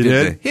 He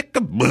did? the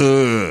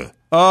hickaboo.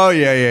 Oh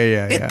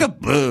yeah.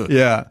 Hickaboo.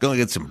 Yeah. Gonna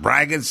get some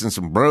braggots and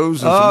some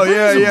bros. And Oh some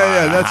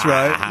yeah. That's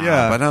right.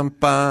 Yeah.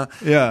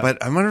 Yeah.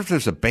 But I wonder if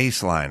there's a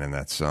bass line in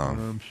that song.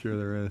 I'm sure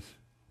there is.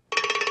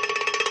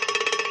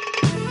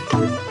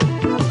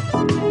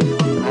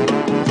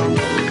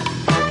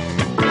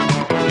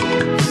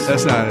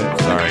 That's not it.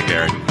 Sorry,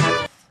 Gary.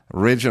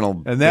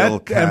 Original And Bill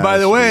that, and by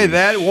the way, Cosby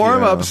that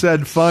warm up show.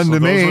 said fun So to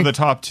those me. were the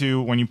top two.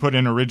 When you put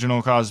in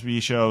original Cosby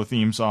Show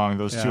theme song,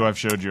 those two I've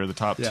showed you are the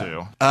top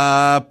two.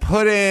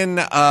 Put in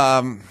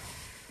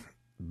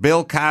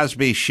Bill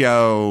Cosby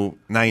show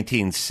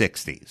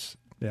 1960s,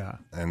 Yeah.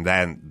 and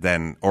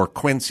then or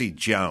Quincy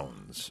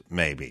Jones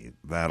maybe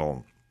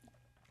that'll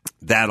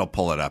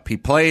pull it up. He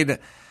played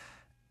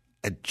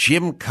a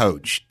gym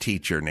coach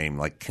teacher named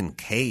like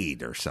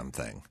Kincaid or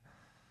something.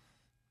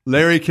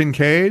 Larry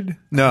Kincaid?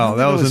 No,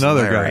 that was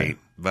another Larry, guy.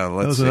 But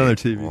let's That was see. another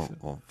TV show.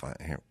 We'll find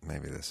here.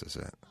 Maybe this is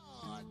it.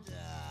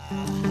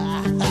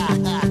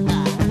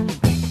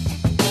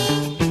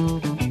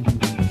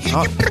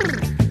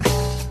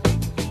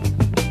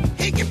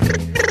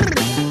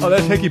 Oh,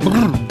 that's Hickey.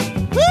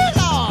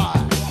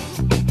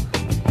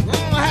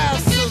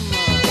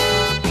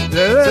 Is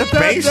that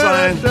bass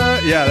line?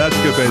 Yeah, that's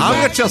a good bass I'm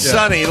line. gonna tell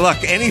Sonny. Look,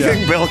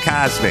 anything Bill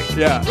Cosby.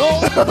 Yeah.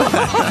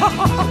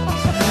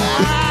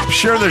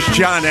 Sure, there's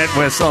John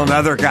Entwistle and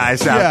other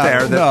guys out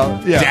there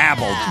that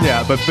dabbled.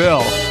 Yeah, but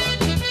Bill.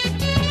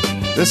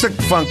 This is a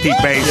funky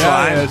bass Yeah,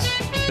 line.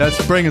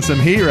 that's bringing some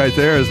heat right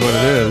there is what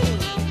it is.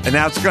 And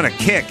now it's going to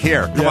kick.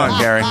 Here, come on,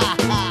 Gary.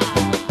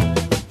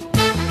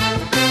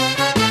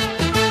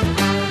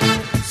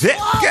 Zip.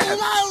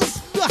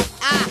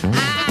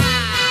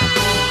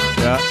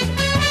 Yeah.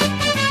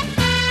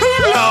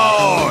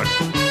 Lord.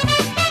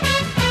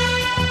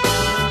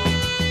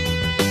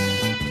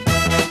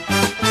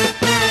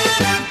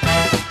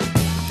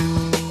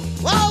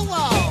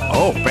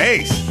 Oh,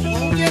 bass.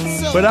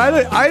 But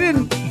I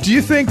didn't. Do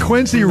you think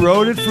Quincy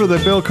wrote it for the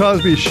Bill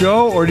Cosby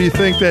show, or do you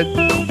think that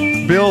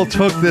Bill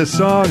took this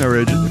song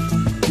originally?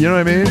 You know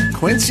what I mean?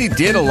 Quincy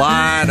did a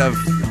lot of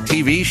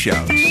TV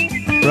shows.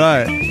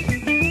 Right.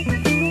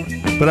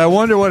 But I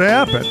wonder what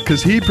happened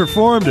because he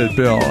performed it,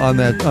 Bill, on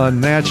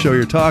that show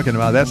you're talking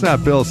about. That's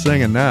not Bill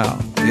singing now.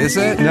 Is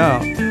it? No.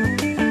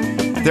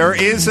 There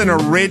is an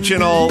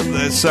original.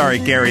 Sorry,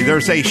 Gary.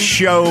 There's a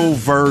show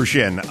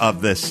version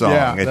of this song.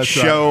 Yeah, it's that's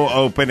show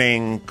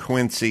opening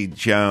Quincy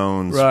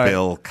Jones, Right.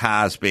 Bill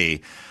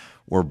Cosby,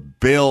 where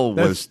Bill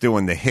was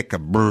doing the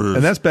hickaboo.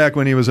 And that's back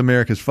when he was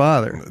America's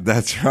father.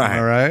 That's right.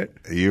 All right.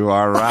 You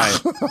are right.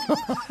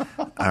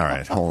 All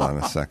right. Hold on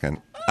a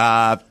second.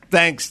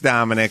 Thanks,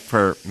 Dominic,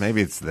 for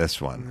maybe it's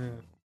this one.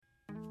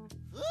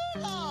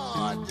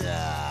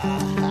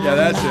 Yeah,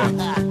 that's it.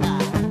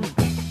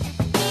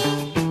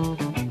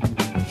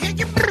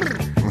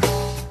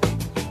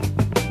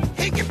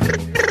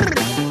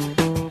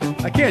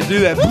 I can't do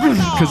that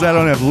because I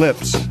don't have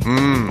lips.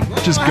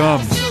 Just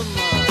gums.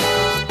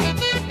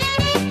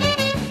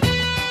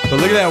 But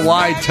look at that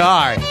wide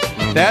tie.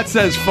 That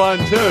says fun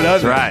too,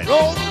 doesn't it? Right.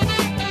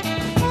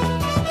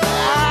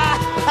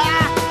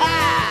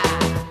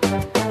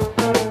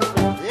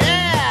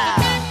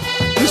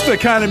 This is the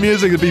kind of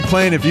music that'd be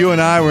playing if you and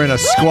I were in a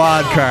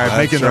squad car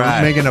making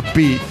a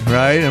beat,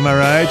 right? Am I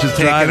right? Just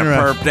Taking driving a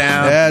around. perp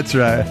down. That's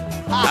right.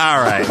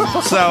 All right.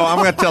 So I'm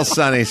going to tell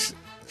Sonny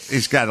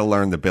he's got to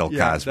learn the Bill Cosby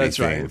Yeah, that's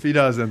theme. right. If he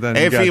doesn't, then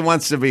If he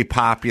wants to be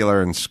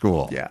popular in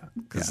school. Yeah.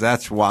 Because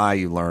that's why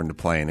you learn to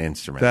play an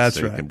instrument. That's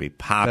so right. you can be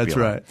popular. That's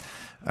right.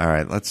 All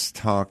right. Let's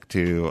talk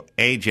to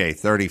AJ,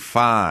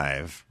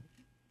 35.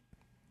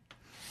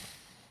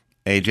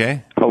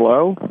 AJ?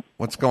 Hello?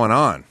 What's going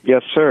on?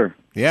 Yes, sir.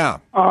 Yeah.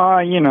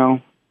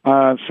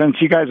 Since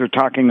you guys are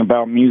talking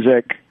about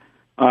music,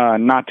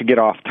 not to get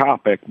off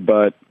topic,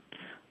 but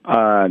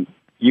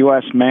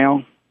U.S.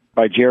 Mail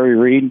by Jerry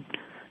Reed,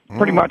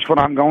 pretty much what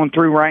I'm going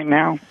through right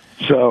now.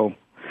 So,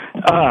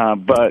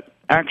 but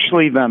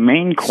Actually, the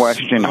main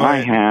question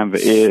I have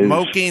is...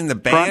 Smoking the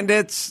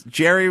Bandits,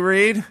 Jerry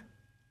Reed?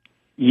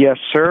 Yes,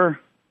 sir.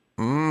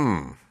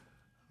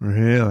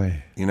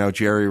 Really? You know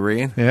Jerry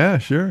Reed? Yeah,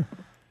 sure.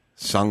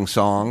 Sung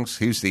songs.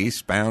 He was the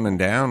Eastbound and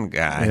Down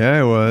guy. Yeah,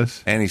 he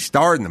was. And he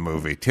starred in the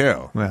movie,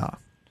 too. Well,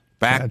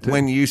 Back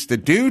when you used to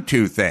do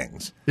two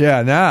things.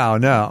 Yeah,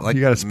 now. Like,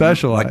 you got to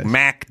specialize. Like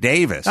Mac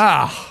Davis.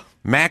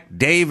 Mac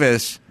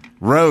Davis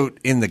wrote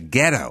In the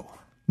Ghetto.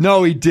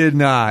 No, he did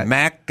not.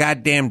 Mac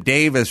goddamn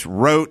Davis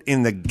wrote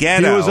In the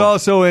Ghetto. He was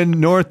also in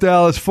North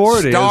Dallas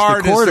 40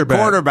 Starred as the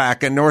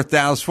quarterback in North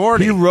Dallas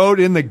 40. He wrote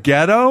In the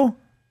Ghetto?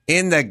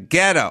 In the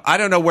Ghetto. I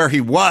don't know where he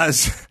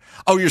was.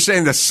 Oh, you're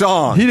saying the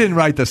song. He didn't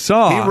write the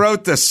song. He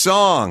wrote the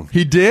song.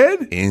 He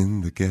did? In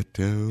the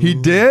ghetto. He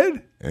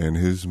did? And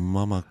his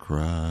mama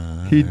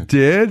cried. He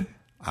did?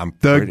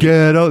 The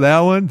Ghetto, that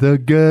one? The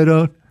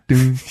Ghetto.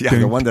 Yeah,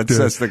 the one that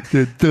says the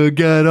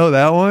Ghetto,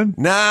 that one?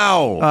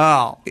 No.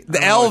 Oh. The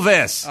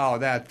Elvis. Oh,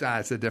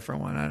 that's a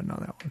different one. I don't know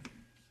that one.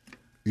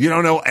 You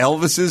don't know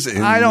Elvis's?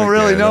 I don't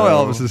really know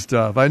Elvis's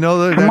stuff. I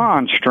know that. Come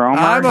on,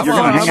 Stromer. You're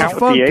going to hang out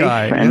with the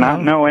Apes and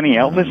not know any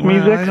Elvis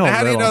music?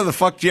 How do you know the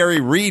fuck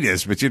Jerry Reed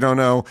is, but you don't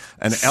know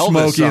an Elvis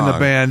Smokey song? and the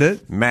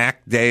Bandit.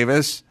 Mac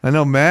Davis. I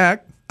know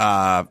Mac.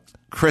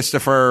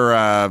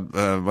 Christopher,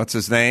 what's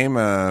his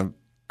name?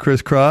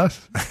 Criss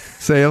Cross?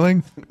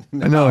 Sailing?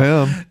 I know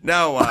him.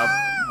 No,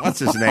 what's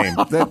his name?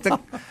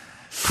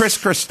 Chris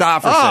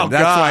Christopherson. Oh,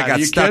 That's God. why I got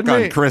stuck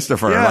on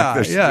Christopher.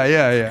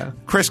 Yeah.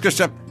 Chris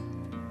Christopher.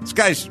 These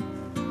guys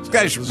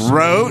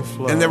wrote,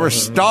 and there were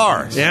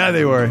stars. Yeah,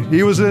 they were.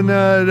 He was in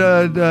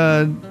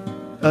another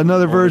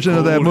version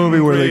of that movie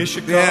where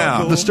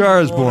The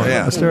Star Is Born.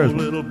 Yeah. The Star Is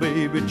Born.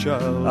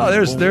 Oh,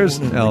 there's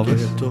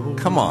Elvis.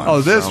 Come on. Oh,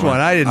 this one.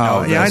 I didn't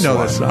know. Yeah, I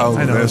know this song. Oh,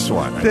 I know this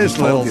one. This I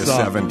told little you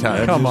song. 7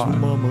 times. Come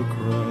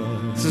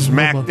on. This is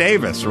Mac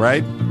Davis,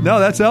 right? No,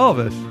 that's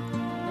Elvis.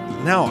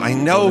 No, I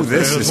know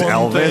this is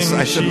Elvis.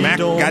 I said Mac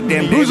goddamn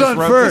Davis. Who's on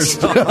wrote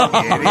first? This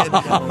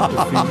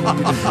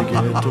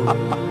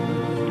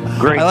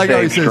Great I like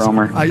how he says.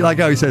 Stromer. I like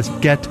how he says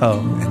ghetto.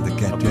 And the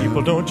ghetto.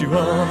 People, don't you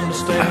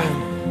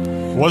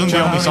understand? Wasn't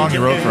the only song he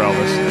wrote for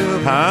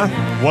Elvis. Huh?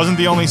 Wasn't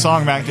the only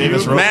song Mac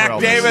Davis wrote for Mac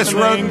Elvis. Davis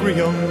wrote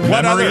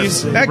what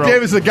Memories. Mac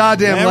Davis is a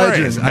goddamn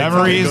Memories. legend.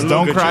 Memories,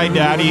 Don't Cry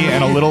Daddy,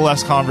 and A Little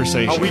Less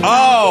Conversation.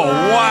 Oh,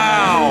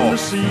 wow.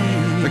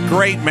 The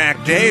great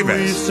Mac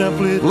Davis.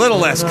 Little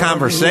less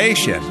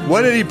conversation.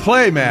 What did he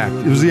play, Mac?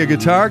 Was he a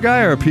guitar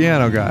guy or a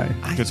piano guy?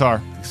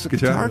 Guitar. He's a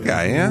guitar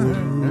guy, yeah.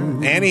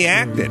 And he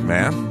acted,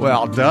 man.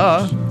 Well,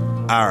 duh.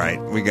 All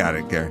right, we got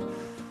it, Gary.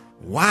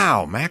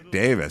 Wow, Mac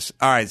Davis.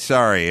 All right,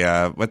 sorry.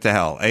 What the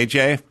hell?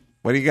 AJ,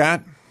 what do you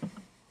got?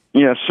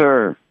 Yes,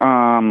 sir.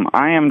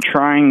 I am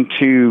trying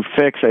to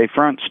fix a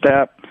front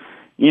step.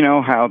 You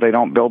know how they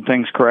don't build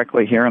things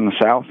correctly here in the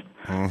South?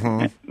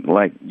 Mm-hmm.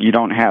 Like, you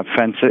don't have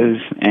fences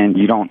and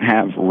you don't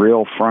have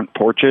real front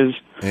porches.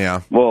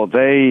 Yeah. Well,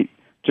 they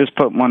just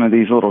put one of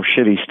these little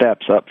shitty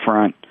steps up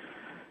front,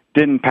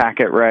 didn't pack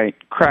it right,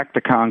 cracked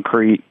the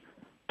concrete,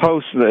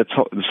 the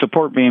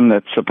support beam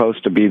that's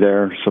supposed to be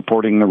there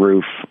supporting the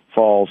roof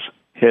falls,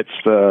 hits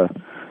the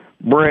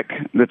brick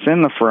that's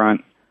in the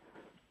front.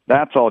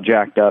 That's all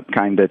jacked up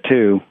kind of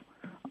too.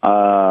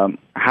 How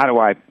do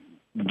I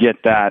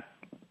get that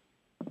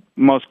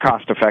most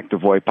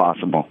cost-effective way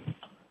possible?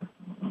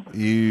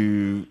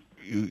 You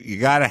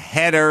got a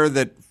header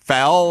that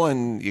fell,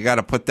 and you got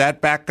to put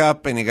that back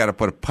up, and you got to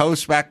put a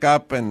post back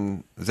up,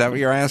 and is that what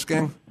you're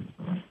asking?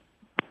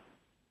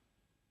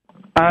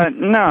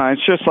 No,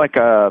 it's just like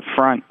a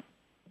front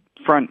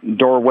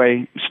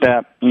doorway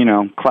step,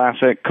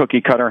 classic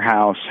cookie cutter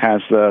house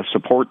has the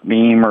support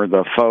beam or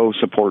the faux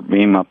support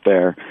beam up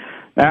there.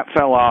 That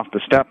fell off, the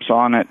steps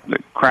on it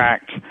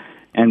cracked,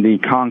 and the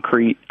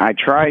concrete. I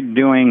tried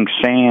doing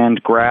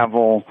sand,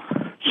 gravel,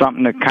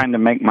 something to kind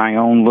of make my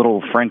own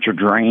little French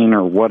drain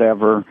or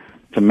whatever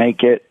to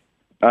make it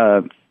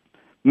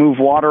move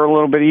water a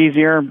little bit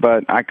easier,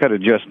 but I could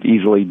have just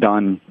easily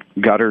done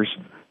gutters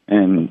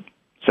and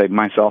saved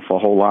myself a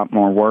whole lot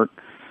more work.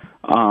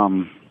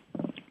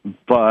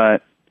 But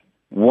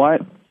what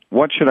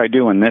should I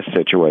do in this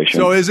situation?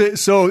 So is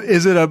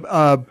it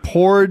a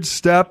poured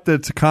step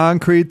that's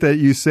concrete that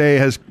you say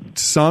has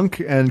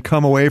sunk and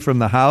come away from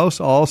the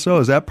house also?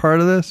 Is that part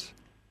of this?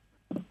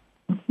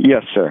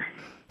 Yes, sir.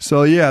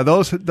 So yeah,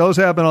 those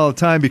happen all the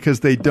time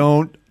because they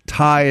don't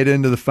tie it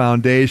into the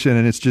foundation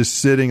and it's just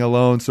sitting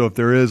alone. So if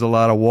there is a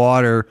lot of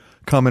water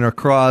coming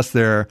across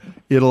there,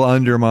 it'll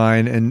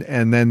undermine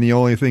and then the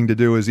only thing to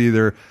do is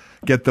either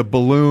get the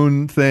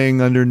balloon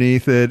thing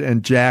underneath it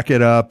and jack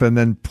it up and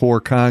then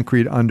pour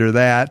concrete under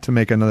that to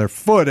make another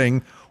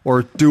footing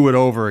or do it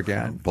over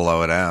again.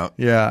 Blow it out.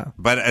 Yeah.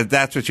 But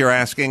that's what you're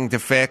asking to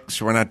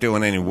fix? We're not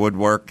doing any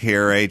woodwork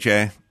here,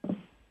 AJ?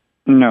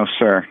 No,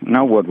 sir.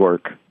 No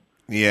woodwork.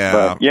 Yeah.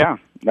 But, yeah,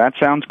 that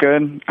sounds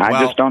good.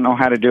 I just don't know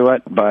how to do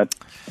it, but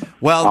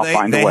I'll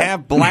find a way. They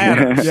have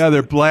bladders. Yeah,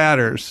 they're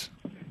bladders.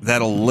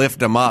 that'll lift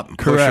them up and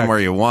push Correct. them where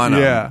you want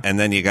them. Yeah. And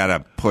then you got to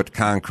put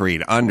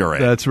concrete under it.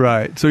 That's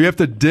right. So you have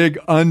to dig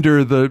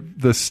under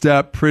the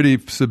step pretty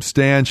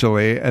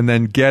substantially and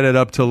then get it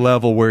up to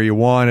level where you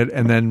want it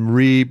and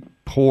then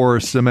pour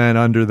cement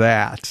under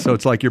that. So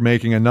it's like you're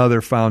making another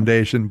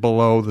foundation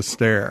below the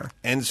stair.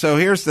 And so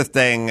here's the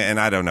thing, and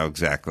I don't know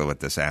exactly what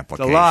this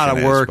application is. It's a lot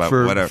of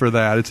work for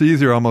that. It's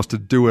easier almost to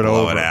do it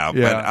blow over. it out.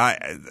 Yeah.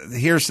 But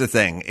here's the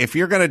thing. If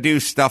you're going to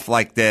do stuff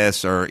like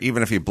this, or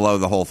even if you blow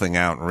the whole thing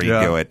out and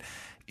redo it,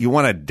 you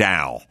want to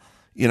dowel.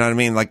 You know what I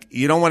mean? Like,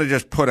 you don't want to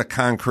just put a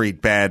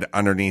concrete bed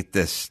underneath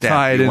this step.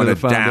 Tie it you want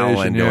into to the dowel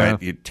foundation, into yeah.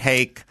 it. You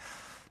take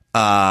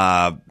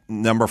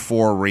number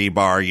 4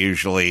 rebar,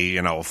 usually,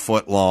 a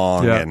foot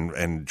long,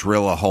 and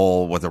drill a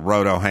hole with a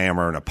roto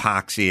hammer and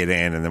epoxy it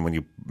in, and then when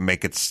you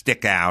make it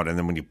stick out, and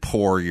then when you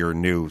pour your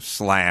new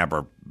slab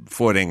or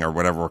footing or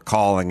whatever we're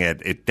calling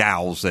it, it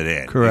dowels it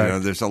in.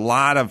 Correct. There's a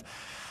lot of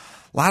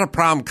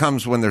problem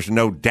comes when there's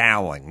no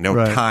doweling, no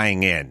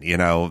tying in.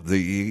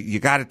 You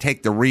got to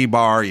take the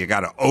rebar, you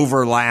got to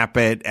overlap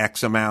it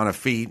X amount of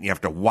feet, and you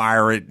have to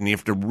wire it, and you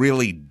have to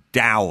really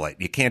dowel it.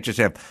 You can't just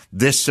have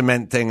this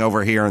cement thing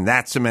over here and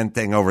that cement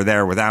thing over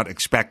there without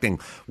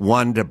expecting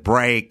one to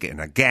break and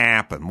a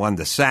gap and one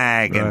to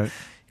sag and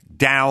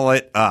dowel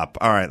it up.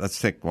 All right, let's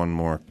take one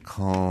more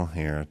call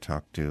here.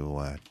 Talk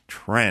to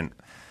Trent.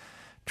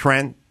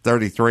 Trent,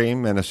 33,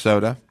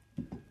 Minnesota.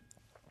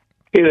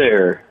 Hey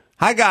there.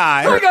 Hi,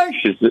 Guy. Hi, Guy.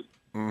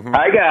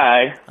 Hi,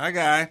 Guy. Hi,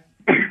 Guy.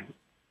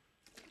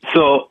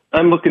 So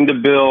I'm looking to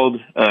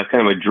build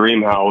kind of a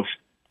dream house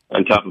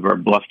on top of our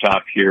bluff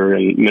top here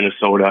in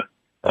Minnesota,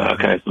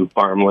 kind of some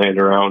farmland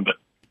around, but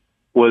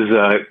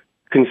was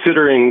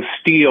considering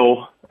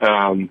steel,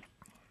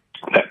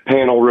 that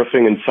panel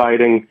roofing and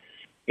siding,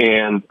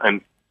 and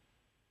I'm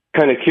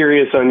kind of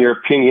curious on your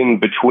opinion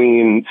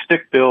between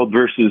stick build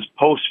versus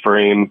post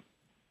frame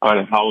on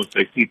a house.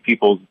 I see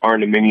people's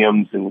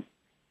barndominiums and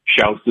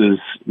houses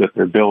that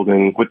they're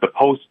building with the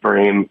post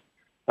frame.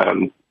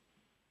 I'm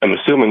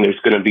assuming there's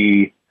going to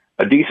be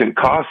a decent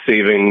cost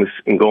savings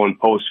in going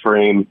post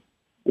frame.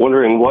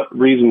 Wondering what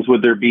reasons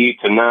would there be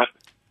to not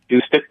do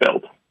stick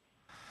build?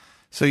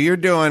 So you're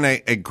doing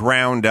a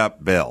ground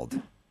up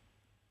build?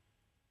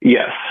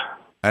 Yes.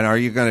 And are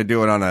you going to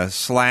do it on a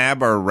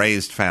slab or a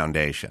raised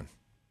foundation?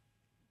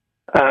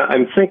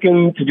 I'm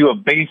thinking to do a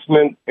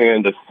basement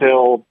and a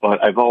sill,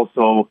 but I've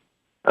also,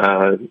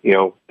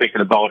 thinking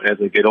about as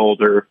I get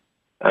older,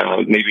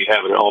 maybe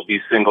having it all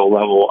be single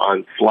level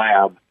on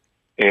slab.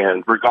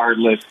 And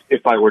regardless,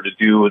 if I were to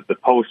do the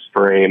post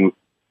frame,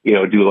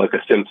 do like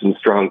a Simpson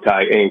strong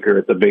tie anchor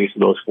at the base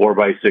of those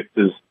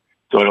 4x6s,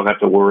 so I don't have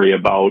to worry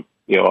about,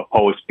 a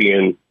post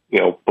being,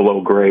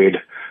 below grade,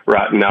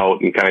 rotting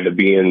out, and kind of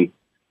being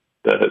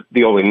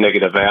the only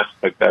negative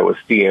aspect I was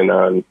seeing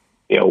on,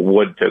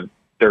 wood to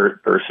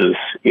dirt versus,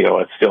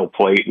 a steel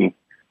plate and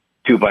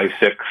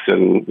 2x6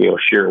 and,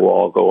 shear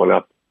wall going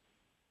up.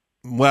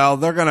 Well,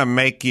 they're going to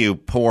make you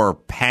pour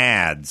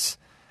pads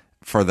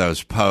for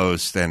those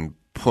posts and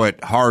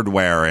put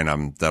hardware in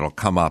them that'll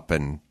come up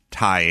and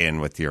tie in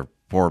with your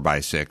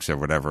 4x6 or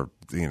whatever,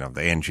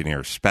 the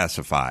engineer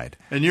specified.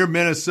 And you're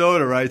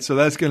Minnesota, right? So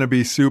that's going to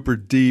be super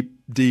deep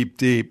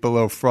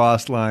below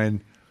frost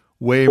line.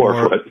 Way 4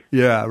 more. foot.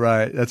 Yeah,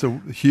 right. That's a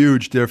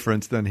huge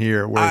difference than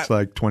here where it's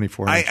like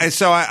 24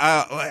 inches.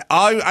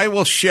 I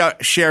will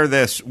share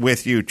this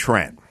with you,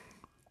 Trent.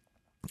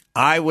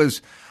 I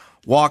was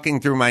walking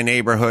through my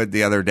neighborhood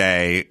the other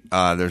day.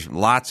 There's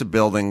lots of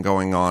building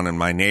going on in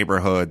my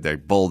neighborhood. They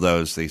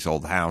bulldoze these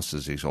old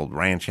houses, these old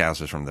ranch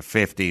houses from the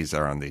 50s.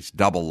 They're on these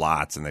double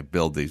lots, and they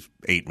build these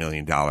 $8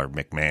 million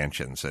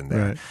McMansions in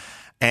there. Right.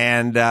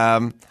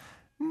 And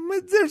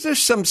there's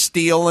some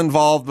steel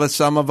involved with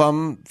some of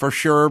them, for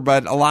sure,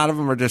 but a lot of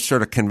them are just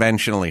sort of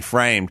conventionally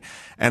framed.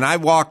 And I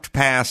walked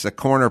past a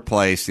corner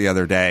place the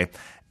other day,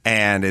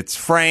 and it's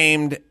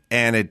framed,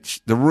 and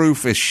the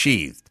roof is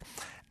sheathed.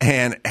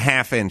 And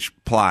 1/2-inch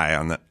ply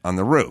on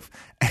the roof,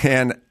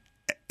 and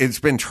it's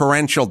been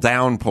torrential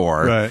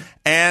downpour, right.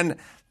 And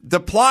the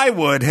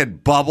plywood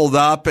had bubbled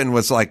up and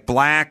was like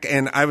black.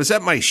 And I was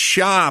at my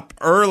shop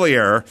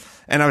earlier,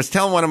 and I was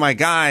telling one of my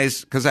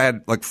guys, because I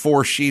had like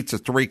 4 sheets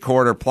of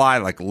 3/4 ply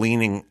like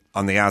leaning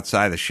on the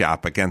outside of the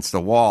shop against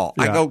the wall.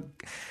 Yeah. I go,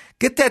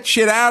 get that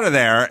shit out of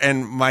there,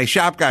 and my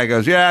shop guy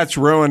goes, yeah, it's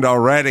ruined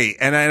already.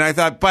 And I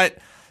thought, but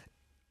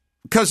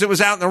because it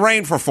was out in the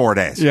rain for 4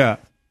 days, yeah.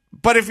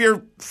 But if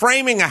you're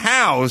framing a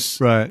house,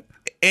 right,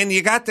 and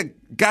you got the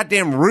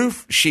goddamn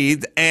roof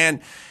sheathed,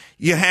 and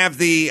you have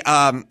the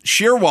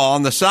shear wall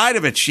on the side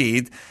of it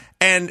sheathed,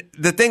 and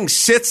the thing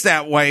sits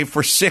that way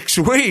for 6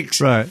 weeks,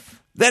 right,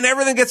 then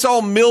everything gets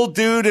all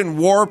mildewed and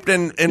warped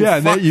and yeah, fucked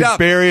and then you up.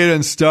 bury it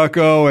in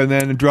stucco and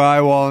then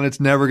drywall, and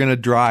it's never going to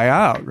dry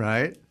out,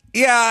 right?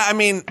 Yeah, I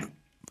mean,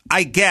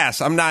 I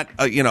guess I'm not,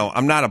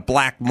 I'm not a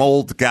black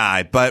mold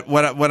guy, but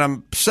what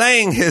I'm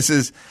saying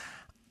is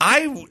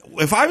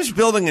if I was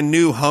building a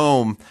new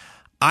home,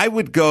 I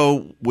would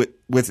go with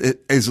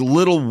as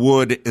little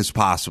wood as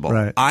possible.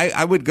 Right.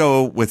 I would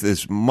go with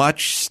as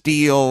much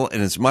steel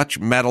and as much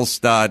metal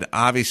stud.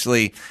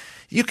 Obviously,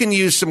 you can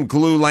use some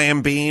glue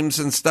lam beams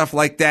and stuff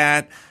like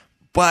that,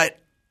 but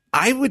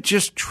I would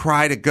just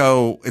try to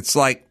go. It's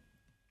like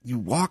you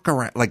walk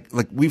around, like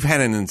we've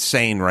had an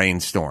insane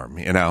rainstorm,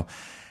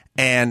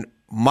 and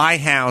my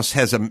house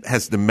has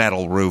the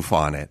metal roof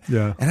on it.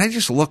 Yeah. And I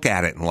just look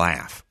at it and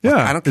laugh. Yeah.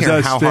 I don't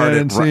care how hard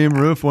it rains.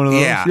 Roof, one of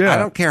those? Yeah. I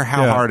don't care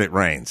how hard it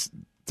rains.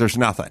 There's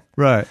nothing.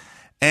 Right.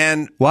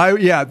 And why?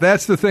 Yeah,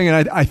 that's the thing.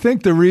 And I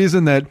think the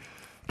reason that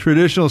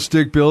traditional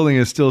stick building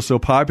is still so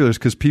popular is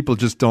because people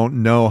just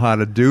don't know how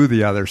to do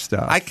the other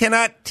stuff. I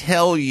cannot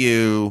tell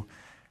you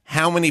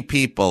how many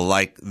people,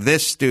 like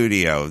this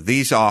studio,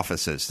 these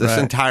offices, this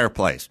entire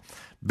place,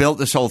 built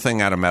this whole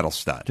thing out of metal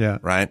stud. Yeah.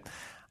 Right?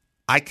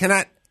 I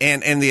cannot,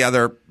 and the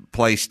other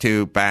place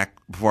too, back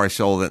before I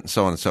sold it and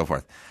so on and so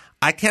forth.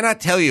 I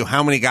cannot tell you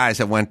how many guys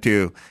I went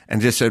to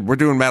and just said, we're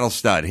doing metal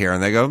stud here.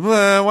 And they go,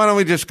 why don't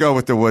we just go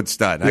with the wood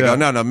stud? And I go,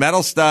 no,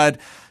 metal stud.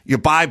 You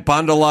buy a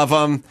bundle of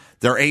them.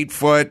 They're 8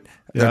 foot.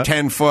 They're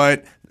 10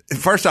 foot.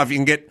 First off, you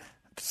can get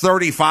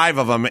 35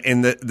 of them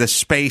in the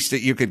space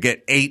that you could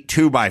get 8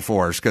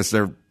 2x4s because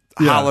they're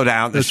hollowed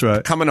out. That's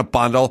right. Come in a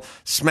bundle.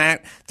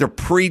 They're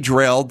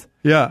pre-drilled.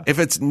 Yeah. If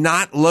it's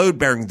not load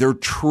bearing, they're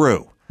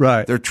true.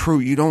 Right. They're true.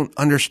 You don't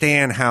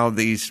understand how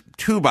these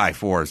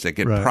 2x4s that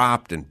get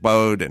propped and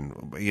bowed and,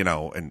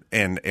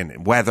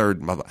 and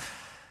weathered. Blah, blah.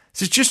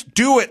 So just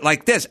do it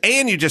like this.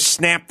 And you just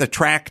snap the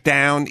track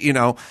down,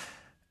 And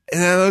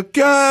they're like,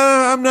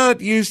 I'm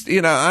not used,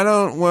 I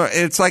don't want,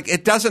 it's like,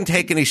 it doesn't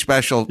take any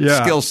special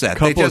skill set. A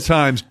couple of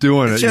times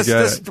doing it, you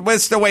get it.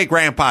 It's the way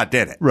Grandpa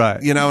did it.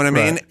 Right. You know what I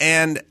mean? Right.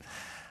 And,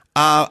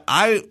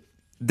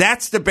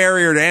 that's the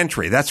barrier to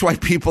entry. That's why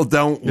people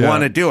don't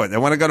want to do it. They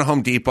want to go to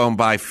Home Depot and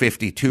buy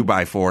 50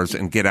 2x4s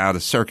and get out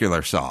a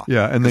circular saw.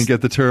 Yeah, and then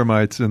get the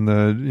termites and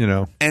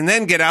and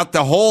then get out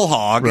the whole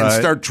hog and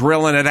start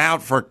drilling it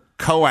out for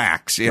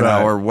coax,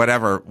 or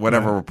whatever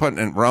we're putting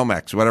in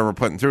Romex, whatever we're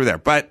putting through there.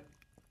 But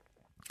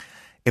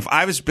if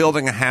I was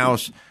building a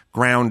house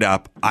ground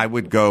up, I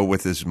would go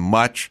with as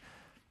much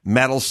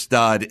metal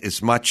stud,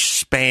 as much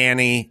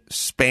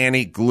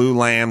spanny glue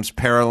lams,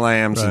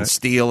 paralams, and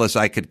steel as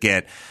I could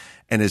get.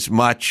 And as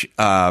much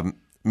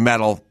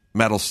metal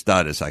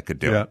stud as I could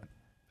do. Yeah,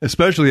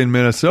 especially in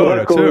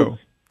Minnesota too.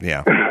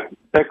 Yeah,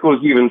 that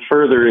goes even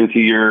further into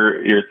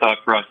your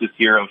thought process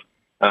here of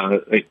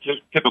a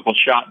typical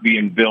shop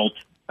being built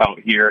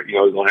out here.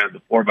 They'll have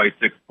the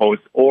 4x6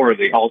 posts, or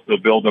they also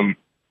build them,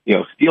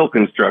 steel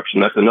construction.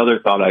 That's another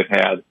thought I've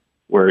had,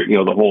 where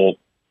the whole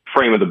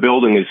frame of the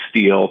building is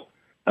steel.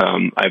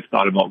 I've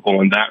thought about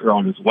going that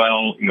route as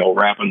well.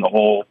 Wrapping the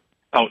whole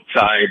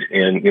outside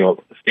and,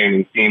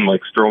 standing seam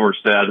like Stromer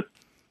said,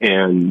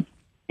 and,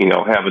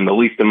 having the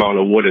least amount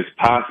of wood as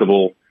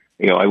possible.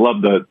 I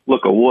love the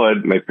look of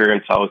wood. My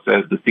parents' house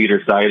has the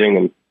cedar siding,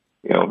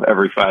 and,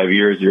 every 5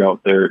 years you're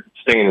out there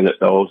staining it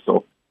though.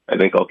 So I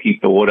think I'll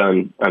keep the wood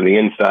on the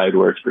inside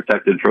where it's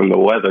protected from the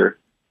weather.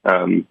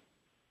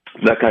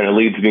 That kind of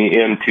leads me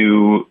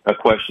into a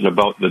question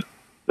about the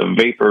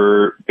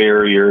vapor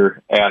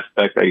barrier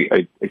aspect.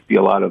 I see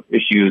a lot of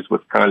issues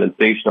with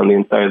condensation on the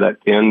inside of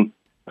that tin.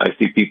 I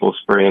see people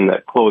spraying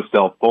that closed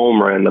cell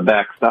foam right on the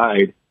back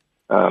side.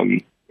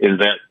 Is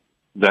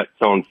that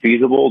sound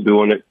feasible,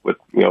 doing it with,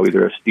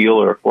 either a steel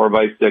or a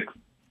 4x6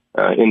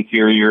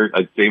 interior?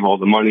 I'd save all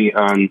the money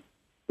on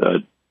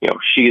the,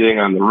 sheathing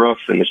on the roof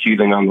and the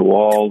sheathing on the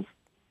walls,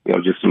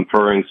 just some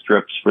furring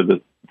strips for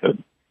the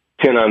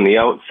tin on the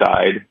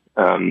outside.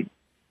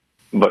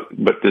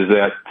 But does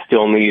that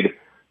still need,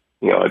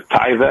 a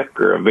Tyvek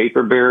or a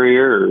vapor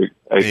barrier?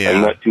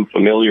 I'm not too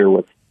familiar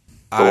with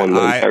going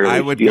the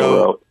entirely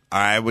steel route.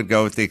 I would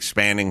go with the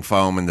expanding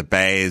foam in the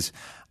bays.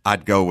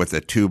 I'd go with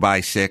a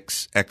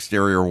 2x6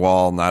 exterior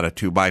wall, not a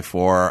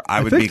 2x4.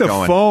 I think the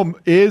foam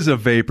is a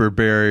vapor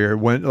barrier.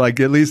 When, at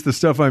least the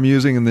stuff I'm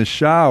using in the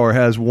shower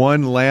has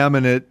one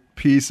laminate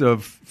piece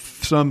of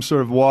some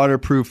sort of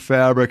waterproof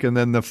fabric, and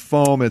then the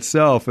foam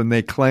itself, and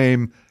they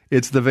claim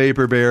it's the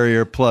vapor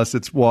barrier plus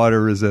it's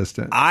water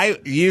resistant.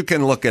 You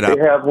can look it up.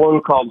 They have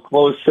one called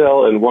closed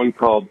cell and one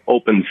called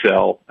open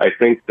cell. I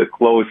think the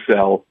closed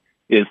cell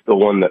is the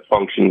one that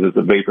functions as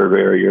a vapor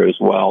barrier as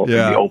well.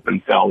 Yeah. The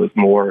open cell is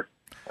more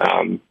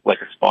like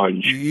a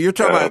sponge. You're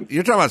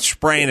talking about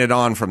spraying it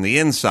on from the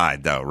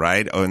inside, though,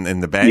 right?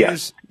 In the bays?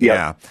 Yes.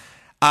 Yeah.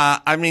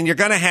 You're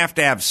going to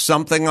have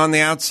something on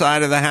the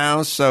outside of the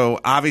house. So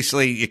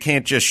obviously you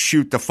can't just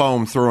shoot the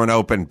foam through an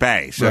open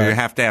bay. So you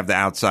have to have the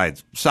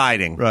outside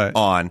siding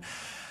on.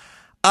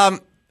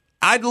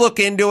 I'd look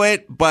into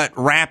it, but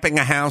wrapping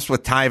a house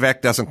with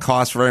Tyvek doesn't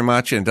cost very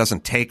much and it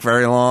doesn't take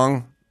very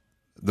long.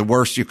 The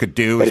worst you could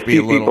do is be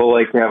a little... People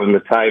like having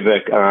the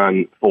Tyvek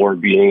on for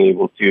being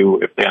able to,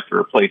 if they have to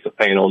replace a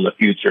panel in the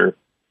future,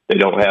 they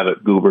don't have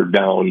it goobered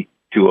down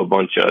to a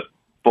bunch of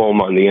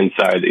foam on the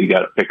inside that you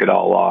got to pick it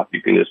all off.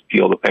 You can just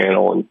peel the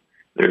panel, and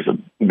there's a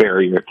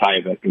barrier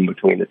Tyvek in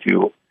between the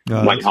two.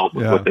 Might help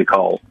with what they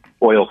call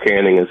oil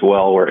canning as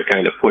well, where it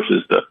kind of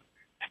pushes the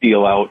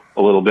steel out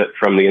a little bit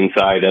from the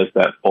inside as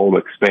that foam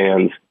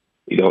expands.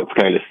 You don't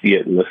kind of see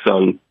it in the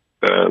sun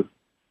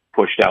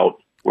pushed out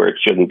where it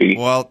shouldn't be.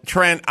 Well,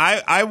 Trent,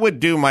 I would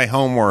do my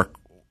homework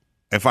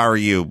if I were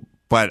you,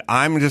 but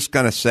I'm just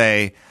going to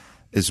say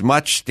as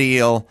much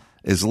steel,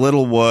 as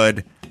little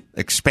wood,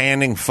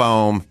 expanding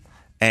foam,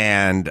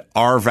 and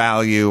our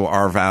value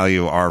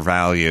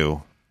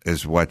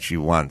is what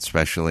you want,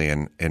 especially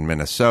in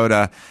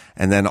Minnesota.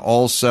 And then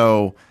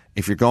also,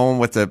 if you're going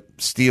with a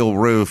steel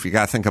roof, you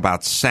got to think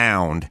about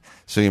sound.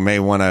 So you may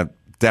want to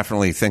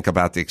definitely think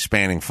about the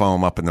expanding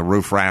foam up in the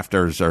roof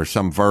rafters or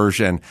some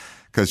version,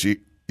 because you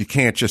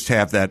can't just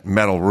have that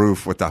metal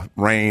roof with the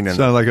rain. And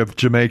sound like a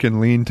Jamaican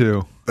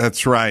lean-to.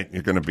 That's right.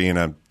 You're going to be in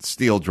a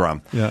steel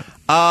drum. Yeah.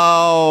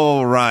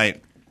 Oh,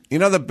 right. You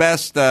know the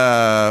best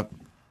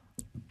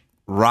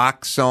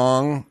rock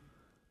song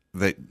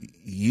that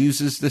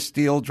uses the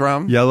steel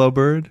drum?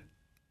 Yellowbird.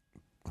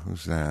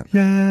 Who's that?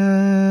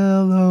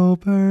 Yellowbird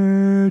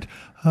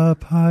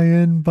up high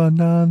in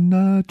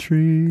banana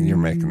tree. You're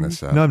making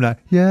this up. No, I'm not.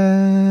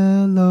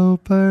 Yellowbird,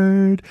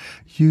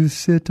 you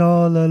sit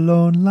all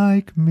alone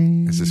like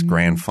me. Is this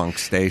Grand Funk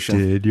Station?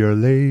 Did your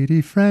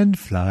lady friend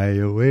fly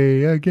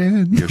away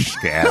again? You're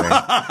scatting.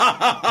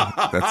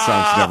 That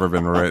song's never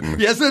been written.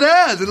 Yes, it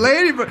has.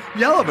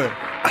 Yellowbird.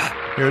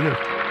 Here it is.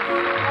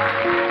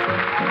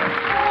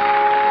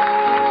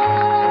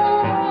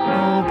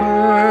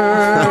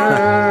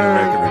 You're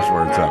making these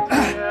words up.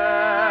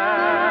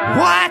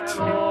 What?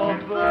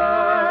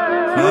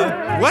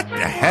 What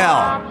the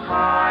hell?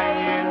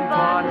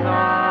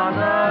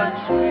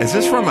 Is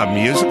this from a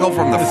musical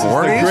from the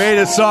 40s? This is the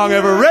greatest song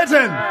ever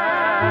written.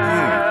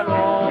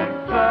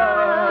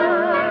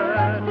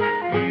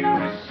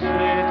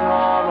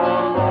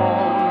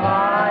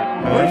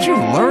 Where'd you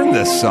learn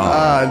this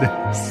song?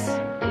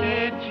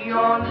 Did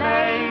your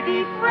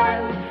lady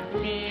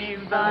friend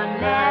leave the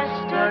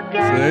nest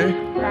again?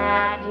 See?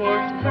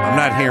 I'm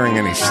not hearing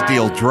any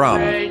steel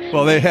drum.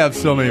 Well, they have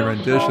so many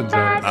renditions of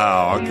it.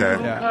 Oh, okay.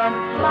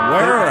 Yeah.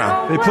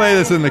 Where? They play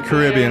this in the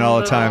Caribbean all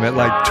the time at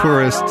like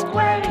tourist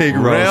pig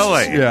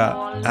roasts. Really? Yeah.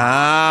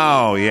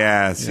 Oh,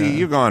 yeah. See,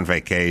 you go on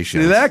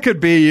vacation. See, that could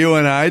be you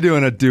and I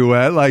doing a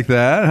duet like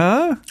that,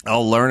 huh?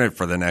 I'll learn it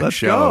for the next Let's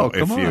show go.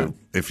 Come on.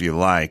 if you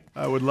like.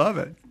 I would love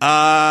it.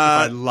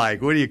 I'd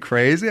like. What are you,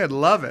 crazy? I'd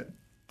love it.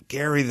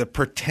 Gary, the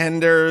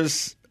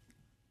Pretenders.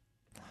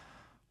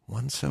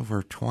 Once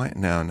over 20.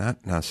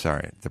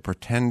 Sorry. The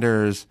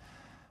Pretenders.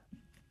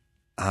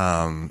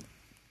 Not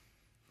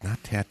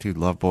Tattooed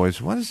Love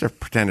Boys. What is their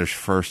Pretenders'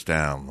 first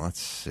down? Let's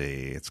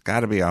see. It's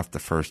got to be off the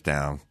first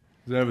down.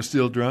 Does it have a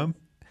steel drum?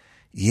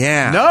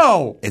 Yeah.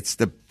 No. It's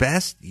the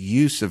best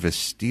use of a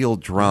steel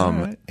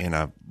drum in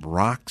a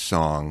rock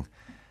song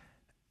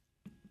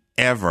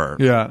ever.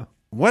 Yeah.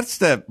 What's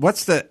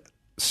the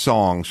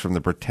songs from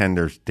the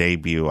Pretenders'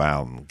 debut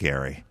album,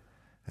 Gary?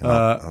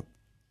 And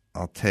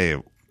I'll tell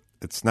you.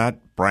 It's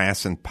not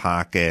Brass and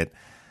Pocket.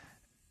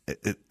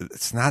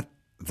 It's not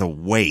The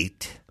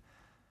Weight.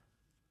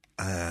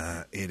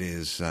 It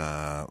is,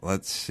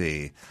 let's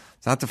see.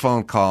 It's not The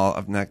Phone Call.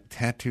 Of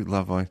Tattooed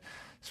Love Boys.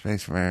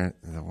 Space for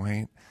The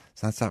Weight.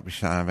 It's not Stop Me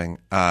Shopping.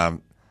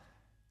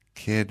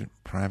 Kid,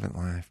 Private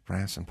Life,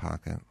 Brass and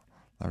Pocket,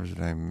 Lovers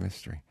Day,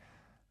 Mystery.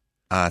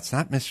 It's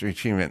not Mystery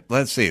Achievement.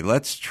 Let's see.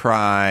 Let's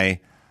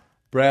try...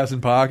 Brass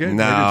and Pocket?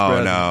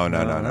 No.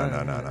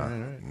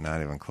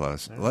 Not even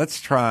close. Let's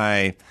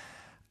try...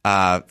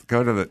 go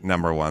to the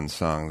number one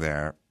song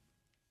there.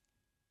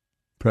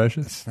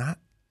 Precious? It's not.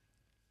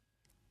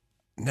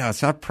 No,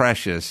 it's not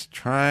Precious.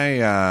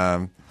 Try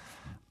Up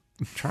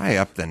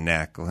the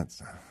Neck.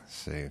 Let's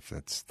see if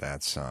it's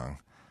that song.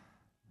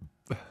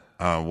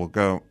 We'll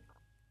go.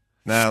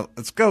 Now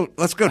let's go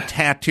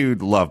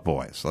Tattooed Love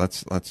Boys.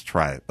 Let's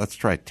try it. Let's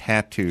try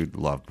Tattooed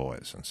Love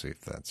Boys and see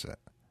if that's it.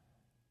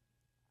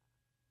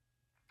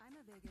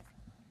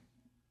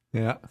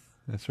 Yeah,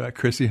 that's right.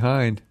 Chrissy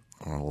Hind.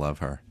 I love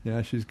her.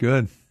 Yeah, she's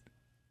good.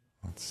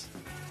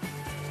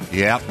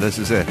 Yeah, this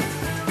is it.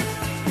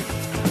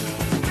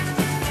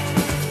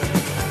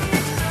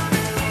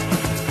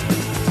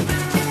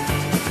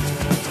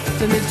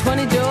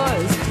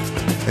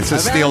 It's a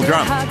steel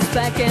drum.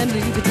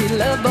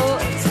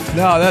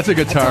 No, that's a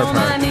guitar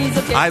part.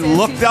 I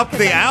looked up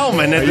the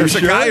album, and there's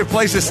a guy who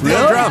plays a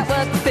steel drum.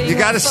 You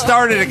got to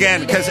start it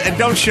again, and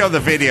don't show the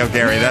video,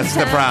 Gary. That's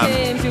the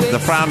problem.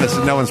 The problem is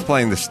that no one's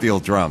playing the steel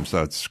drum,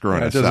 so it's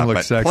screwing us up.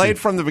 But sexy. Play it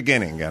from the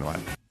beginning again. What?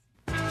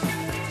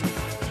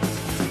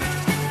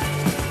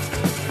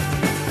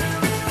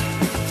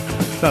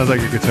 Sounds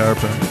like a guitar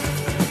part.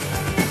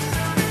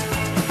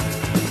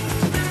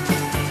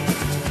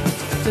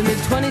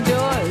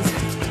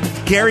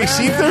 Gary,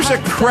 see if there's a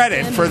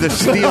credit for the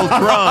steel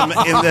drum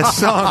in this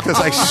song, because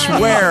I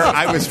swear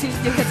I was... You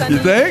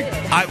think?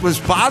 It was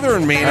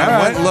bothering me, and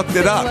I went and looked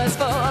it up.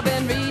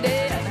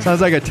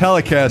 Sounds like a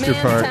Telecaster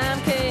part.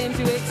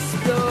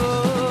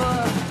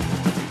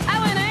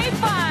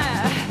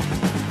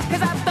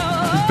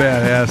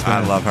 Badass,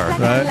 man. I love her.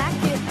 Right?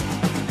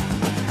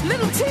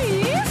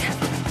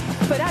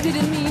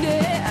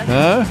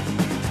 Huh?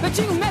 But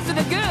you mess with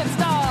the goods,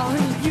 doll,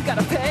 you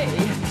gotta pay.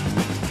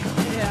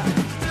 Yeah.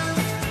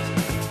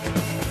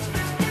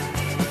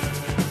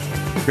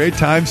 Great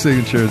time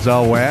signature. It's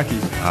all wacky.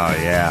 Oh,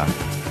 yeah.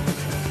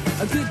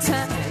 A good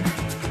time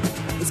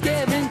is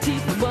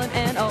guaranteed for one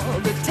and all.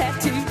 The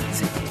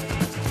tattoos,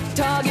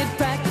 target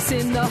practice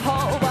in the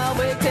hall while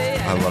we're paying.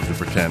 I love the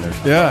Pretenders.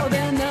 Yeah.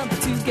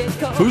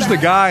 Who's the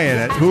guy in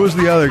it? Who was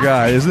the other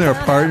guy? Isn't there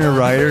a partner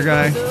writer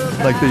guy?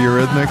 Like the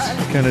Eurythmics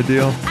kind of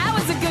deal? I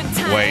was a good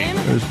time. Wait,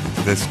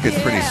 this gets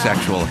pretty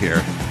sexual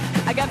here.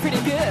 I got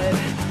pretty good.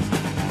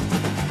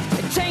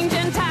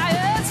 Changing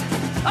tires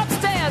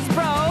upstairs,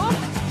 bro.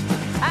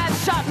 I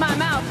shot my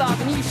mouth off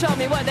and you showed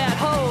me what that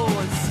hole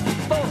was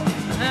for.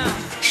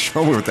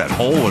 Show me what that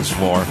hole was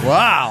for.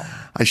 Wow.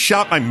 I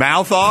shot my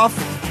mouth off,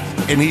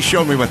 and he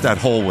showed me what that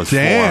hole was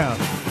Damn.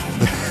 for.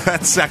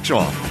 That's sexual.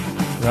 All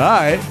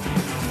right.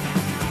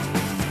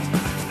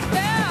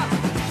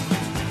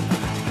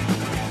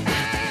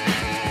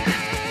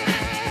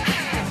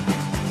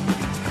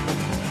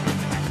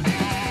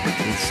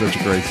 It's such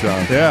a great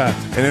song. Yeah.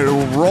 And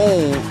it'll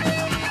roll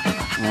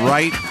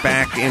right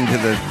back into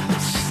the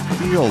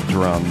steel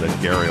drum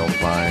that Gary will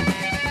find.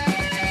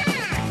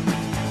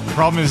 The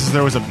problem is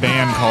there was a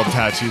band called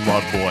Tattoo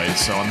Love Boys,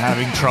 so I'm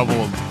having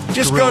trouble.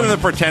 Just go to the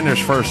Pretenders'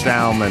 first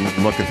album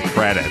and look at the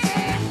credits.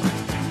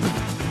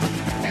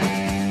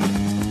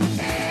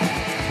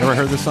 You ever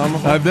heard this song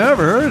before? I've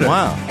never heard it.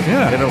 Wow.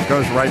 Yeah. It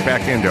goes right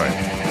back into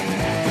it.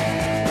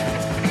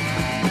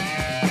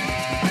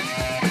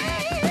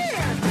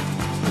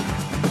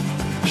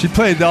 She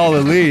played all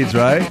the leads,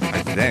 right?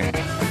 I think.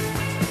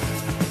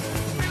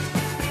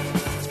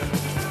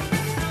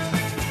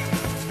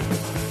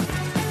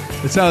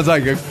 It sounds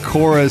like a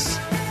chorus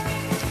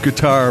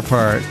guitar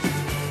part.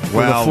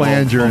 Well, with a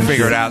flanger we'll and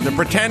figure it shit. out. The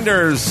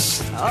Pretenders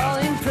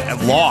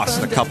have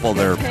lost a couple of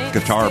their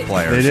guitar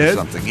players They did? or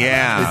something.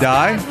 Yeah. They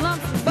die?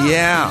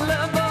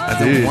 Yeah. I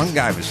think Jeez. one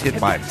guy was hit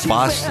by a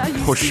bus,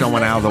 pushed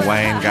someone out of the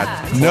way and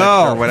got clipped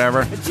No. or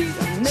whatever.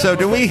 So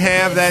do we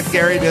have that,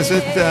 Gary? Does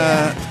it...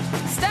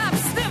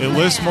 It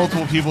lists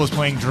multiple people as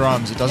playing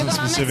drums. It doesn't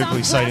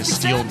specifically cite a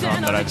steel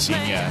drum that I've seen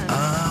yet.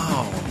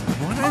 Oh,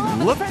 what?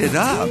 I looked it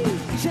up.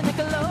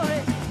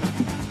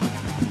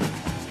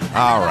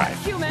 All right.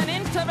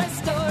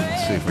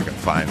 Let's see if we can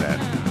find that.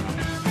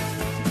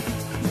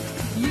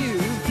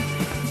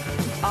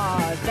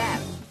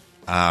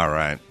 All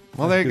right.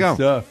 Well, there you go.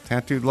 Stuff.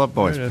 Tattooed Love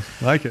Boys. There it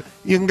is. Like it.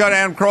 You can go to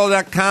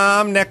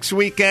AdamCarolla.com next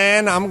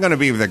weekend. I'm going to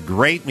be with a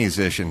great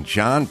musician,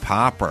 John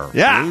Popper.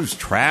 Yeah. Blues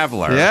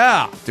Traveler.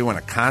 Yeah. Doing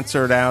a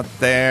concert out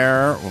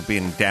there. We'll be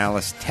in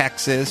Dallas,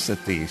 Texas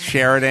at the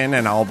Sheridan,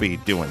 and I'll be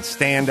doing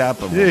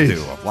stand-up, and we'll Jeez.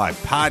 do a live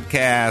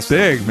podcast.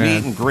 Big, man.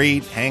 Meet and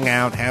greet, hang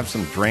out, have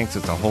some drinks.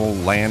 It's a whole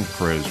land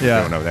cruise we're Yeah.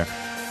 doing over there.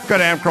 Go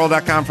to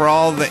AdamCarolla.com for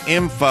all the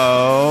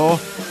info.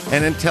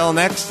 And until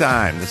next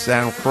time, this is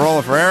Adam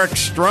Carolla for Eric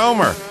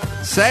Stromer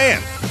saying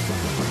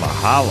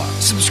mahalo.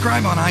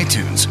 Subscribe on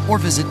iTunes or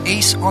visit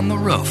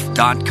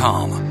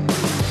aceontheroof.com.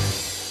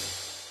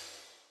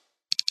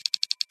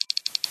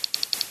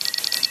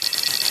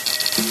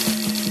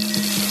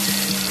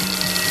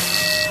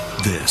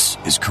 This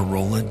is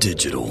Corolla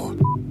Digital.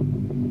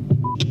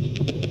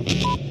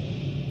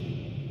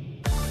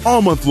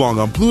 All month long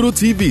on Pluto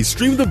TV,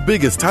 stream the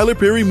biggest Tyler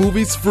Perry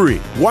movies free.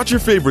 Watch your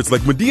favorites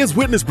like Medea's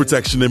Witness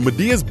Protection and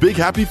Medea's Big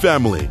Happy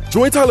Family.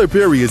 Join Tyler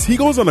Perry as he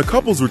goes on a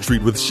couples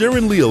retreat with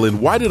Sharon Leal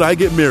in Why Did I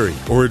Get Married?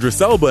 Or Idris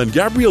Elba and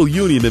Gabrielle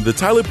Union in the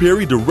Tyler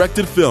Perry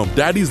directed film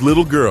Daddy's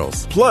Little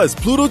Girls. Plus,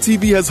 Pluto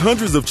TV has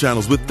hundreds of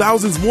channels with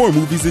thousands more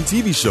movies and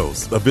TV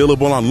shows.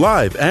 Available on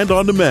live and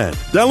on demand.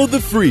 Download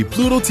the free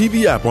Pluto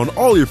TV app on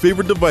all your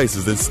favorite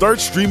devices and start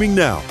streaming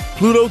now.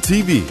 Pluto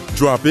TV.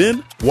 Drop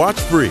in, watch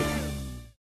free.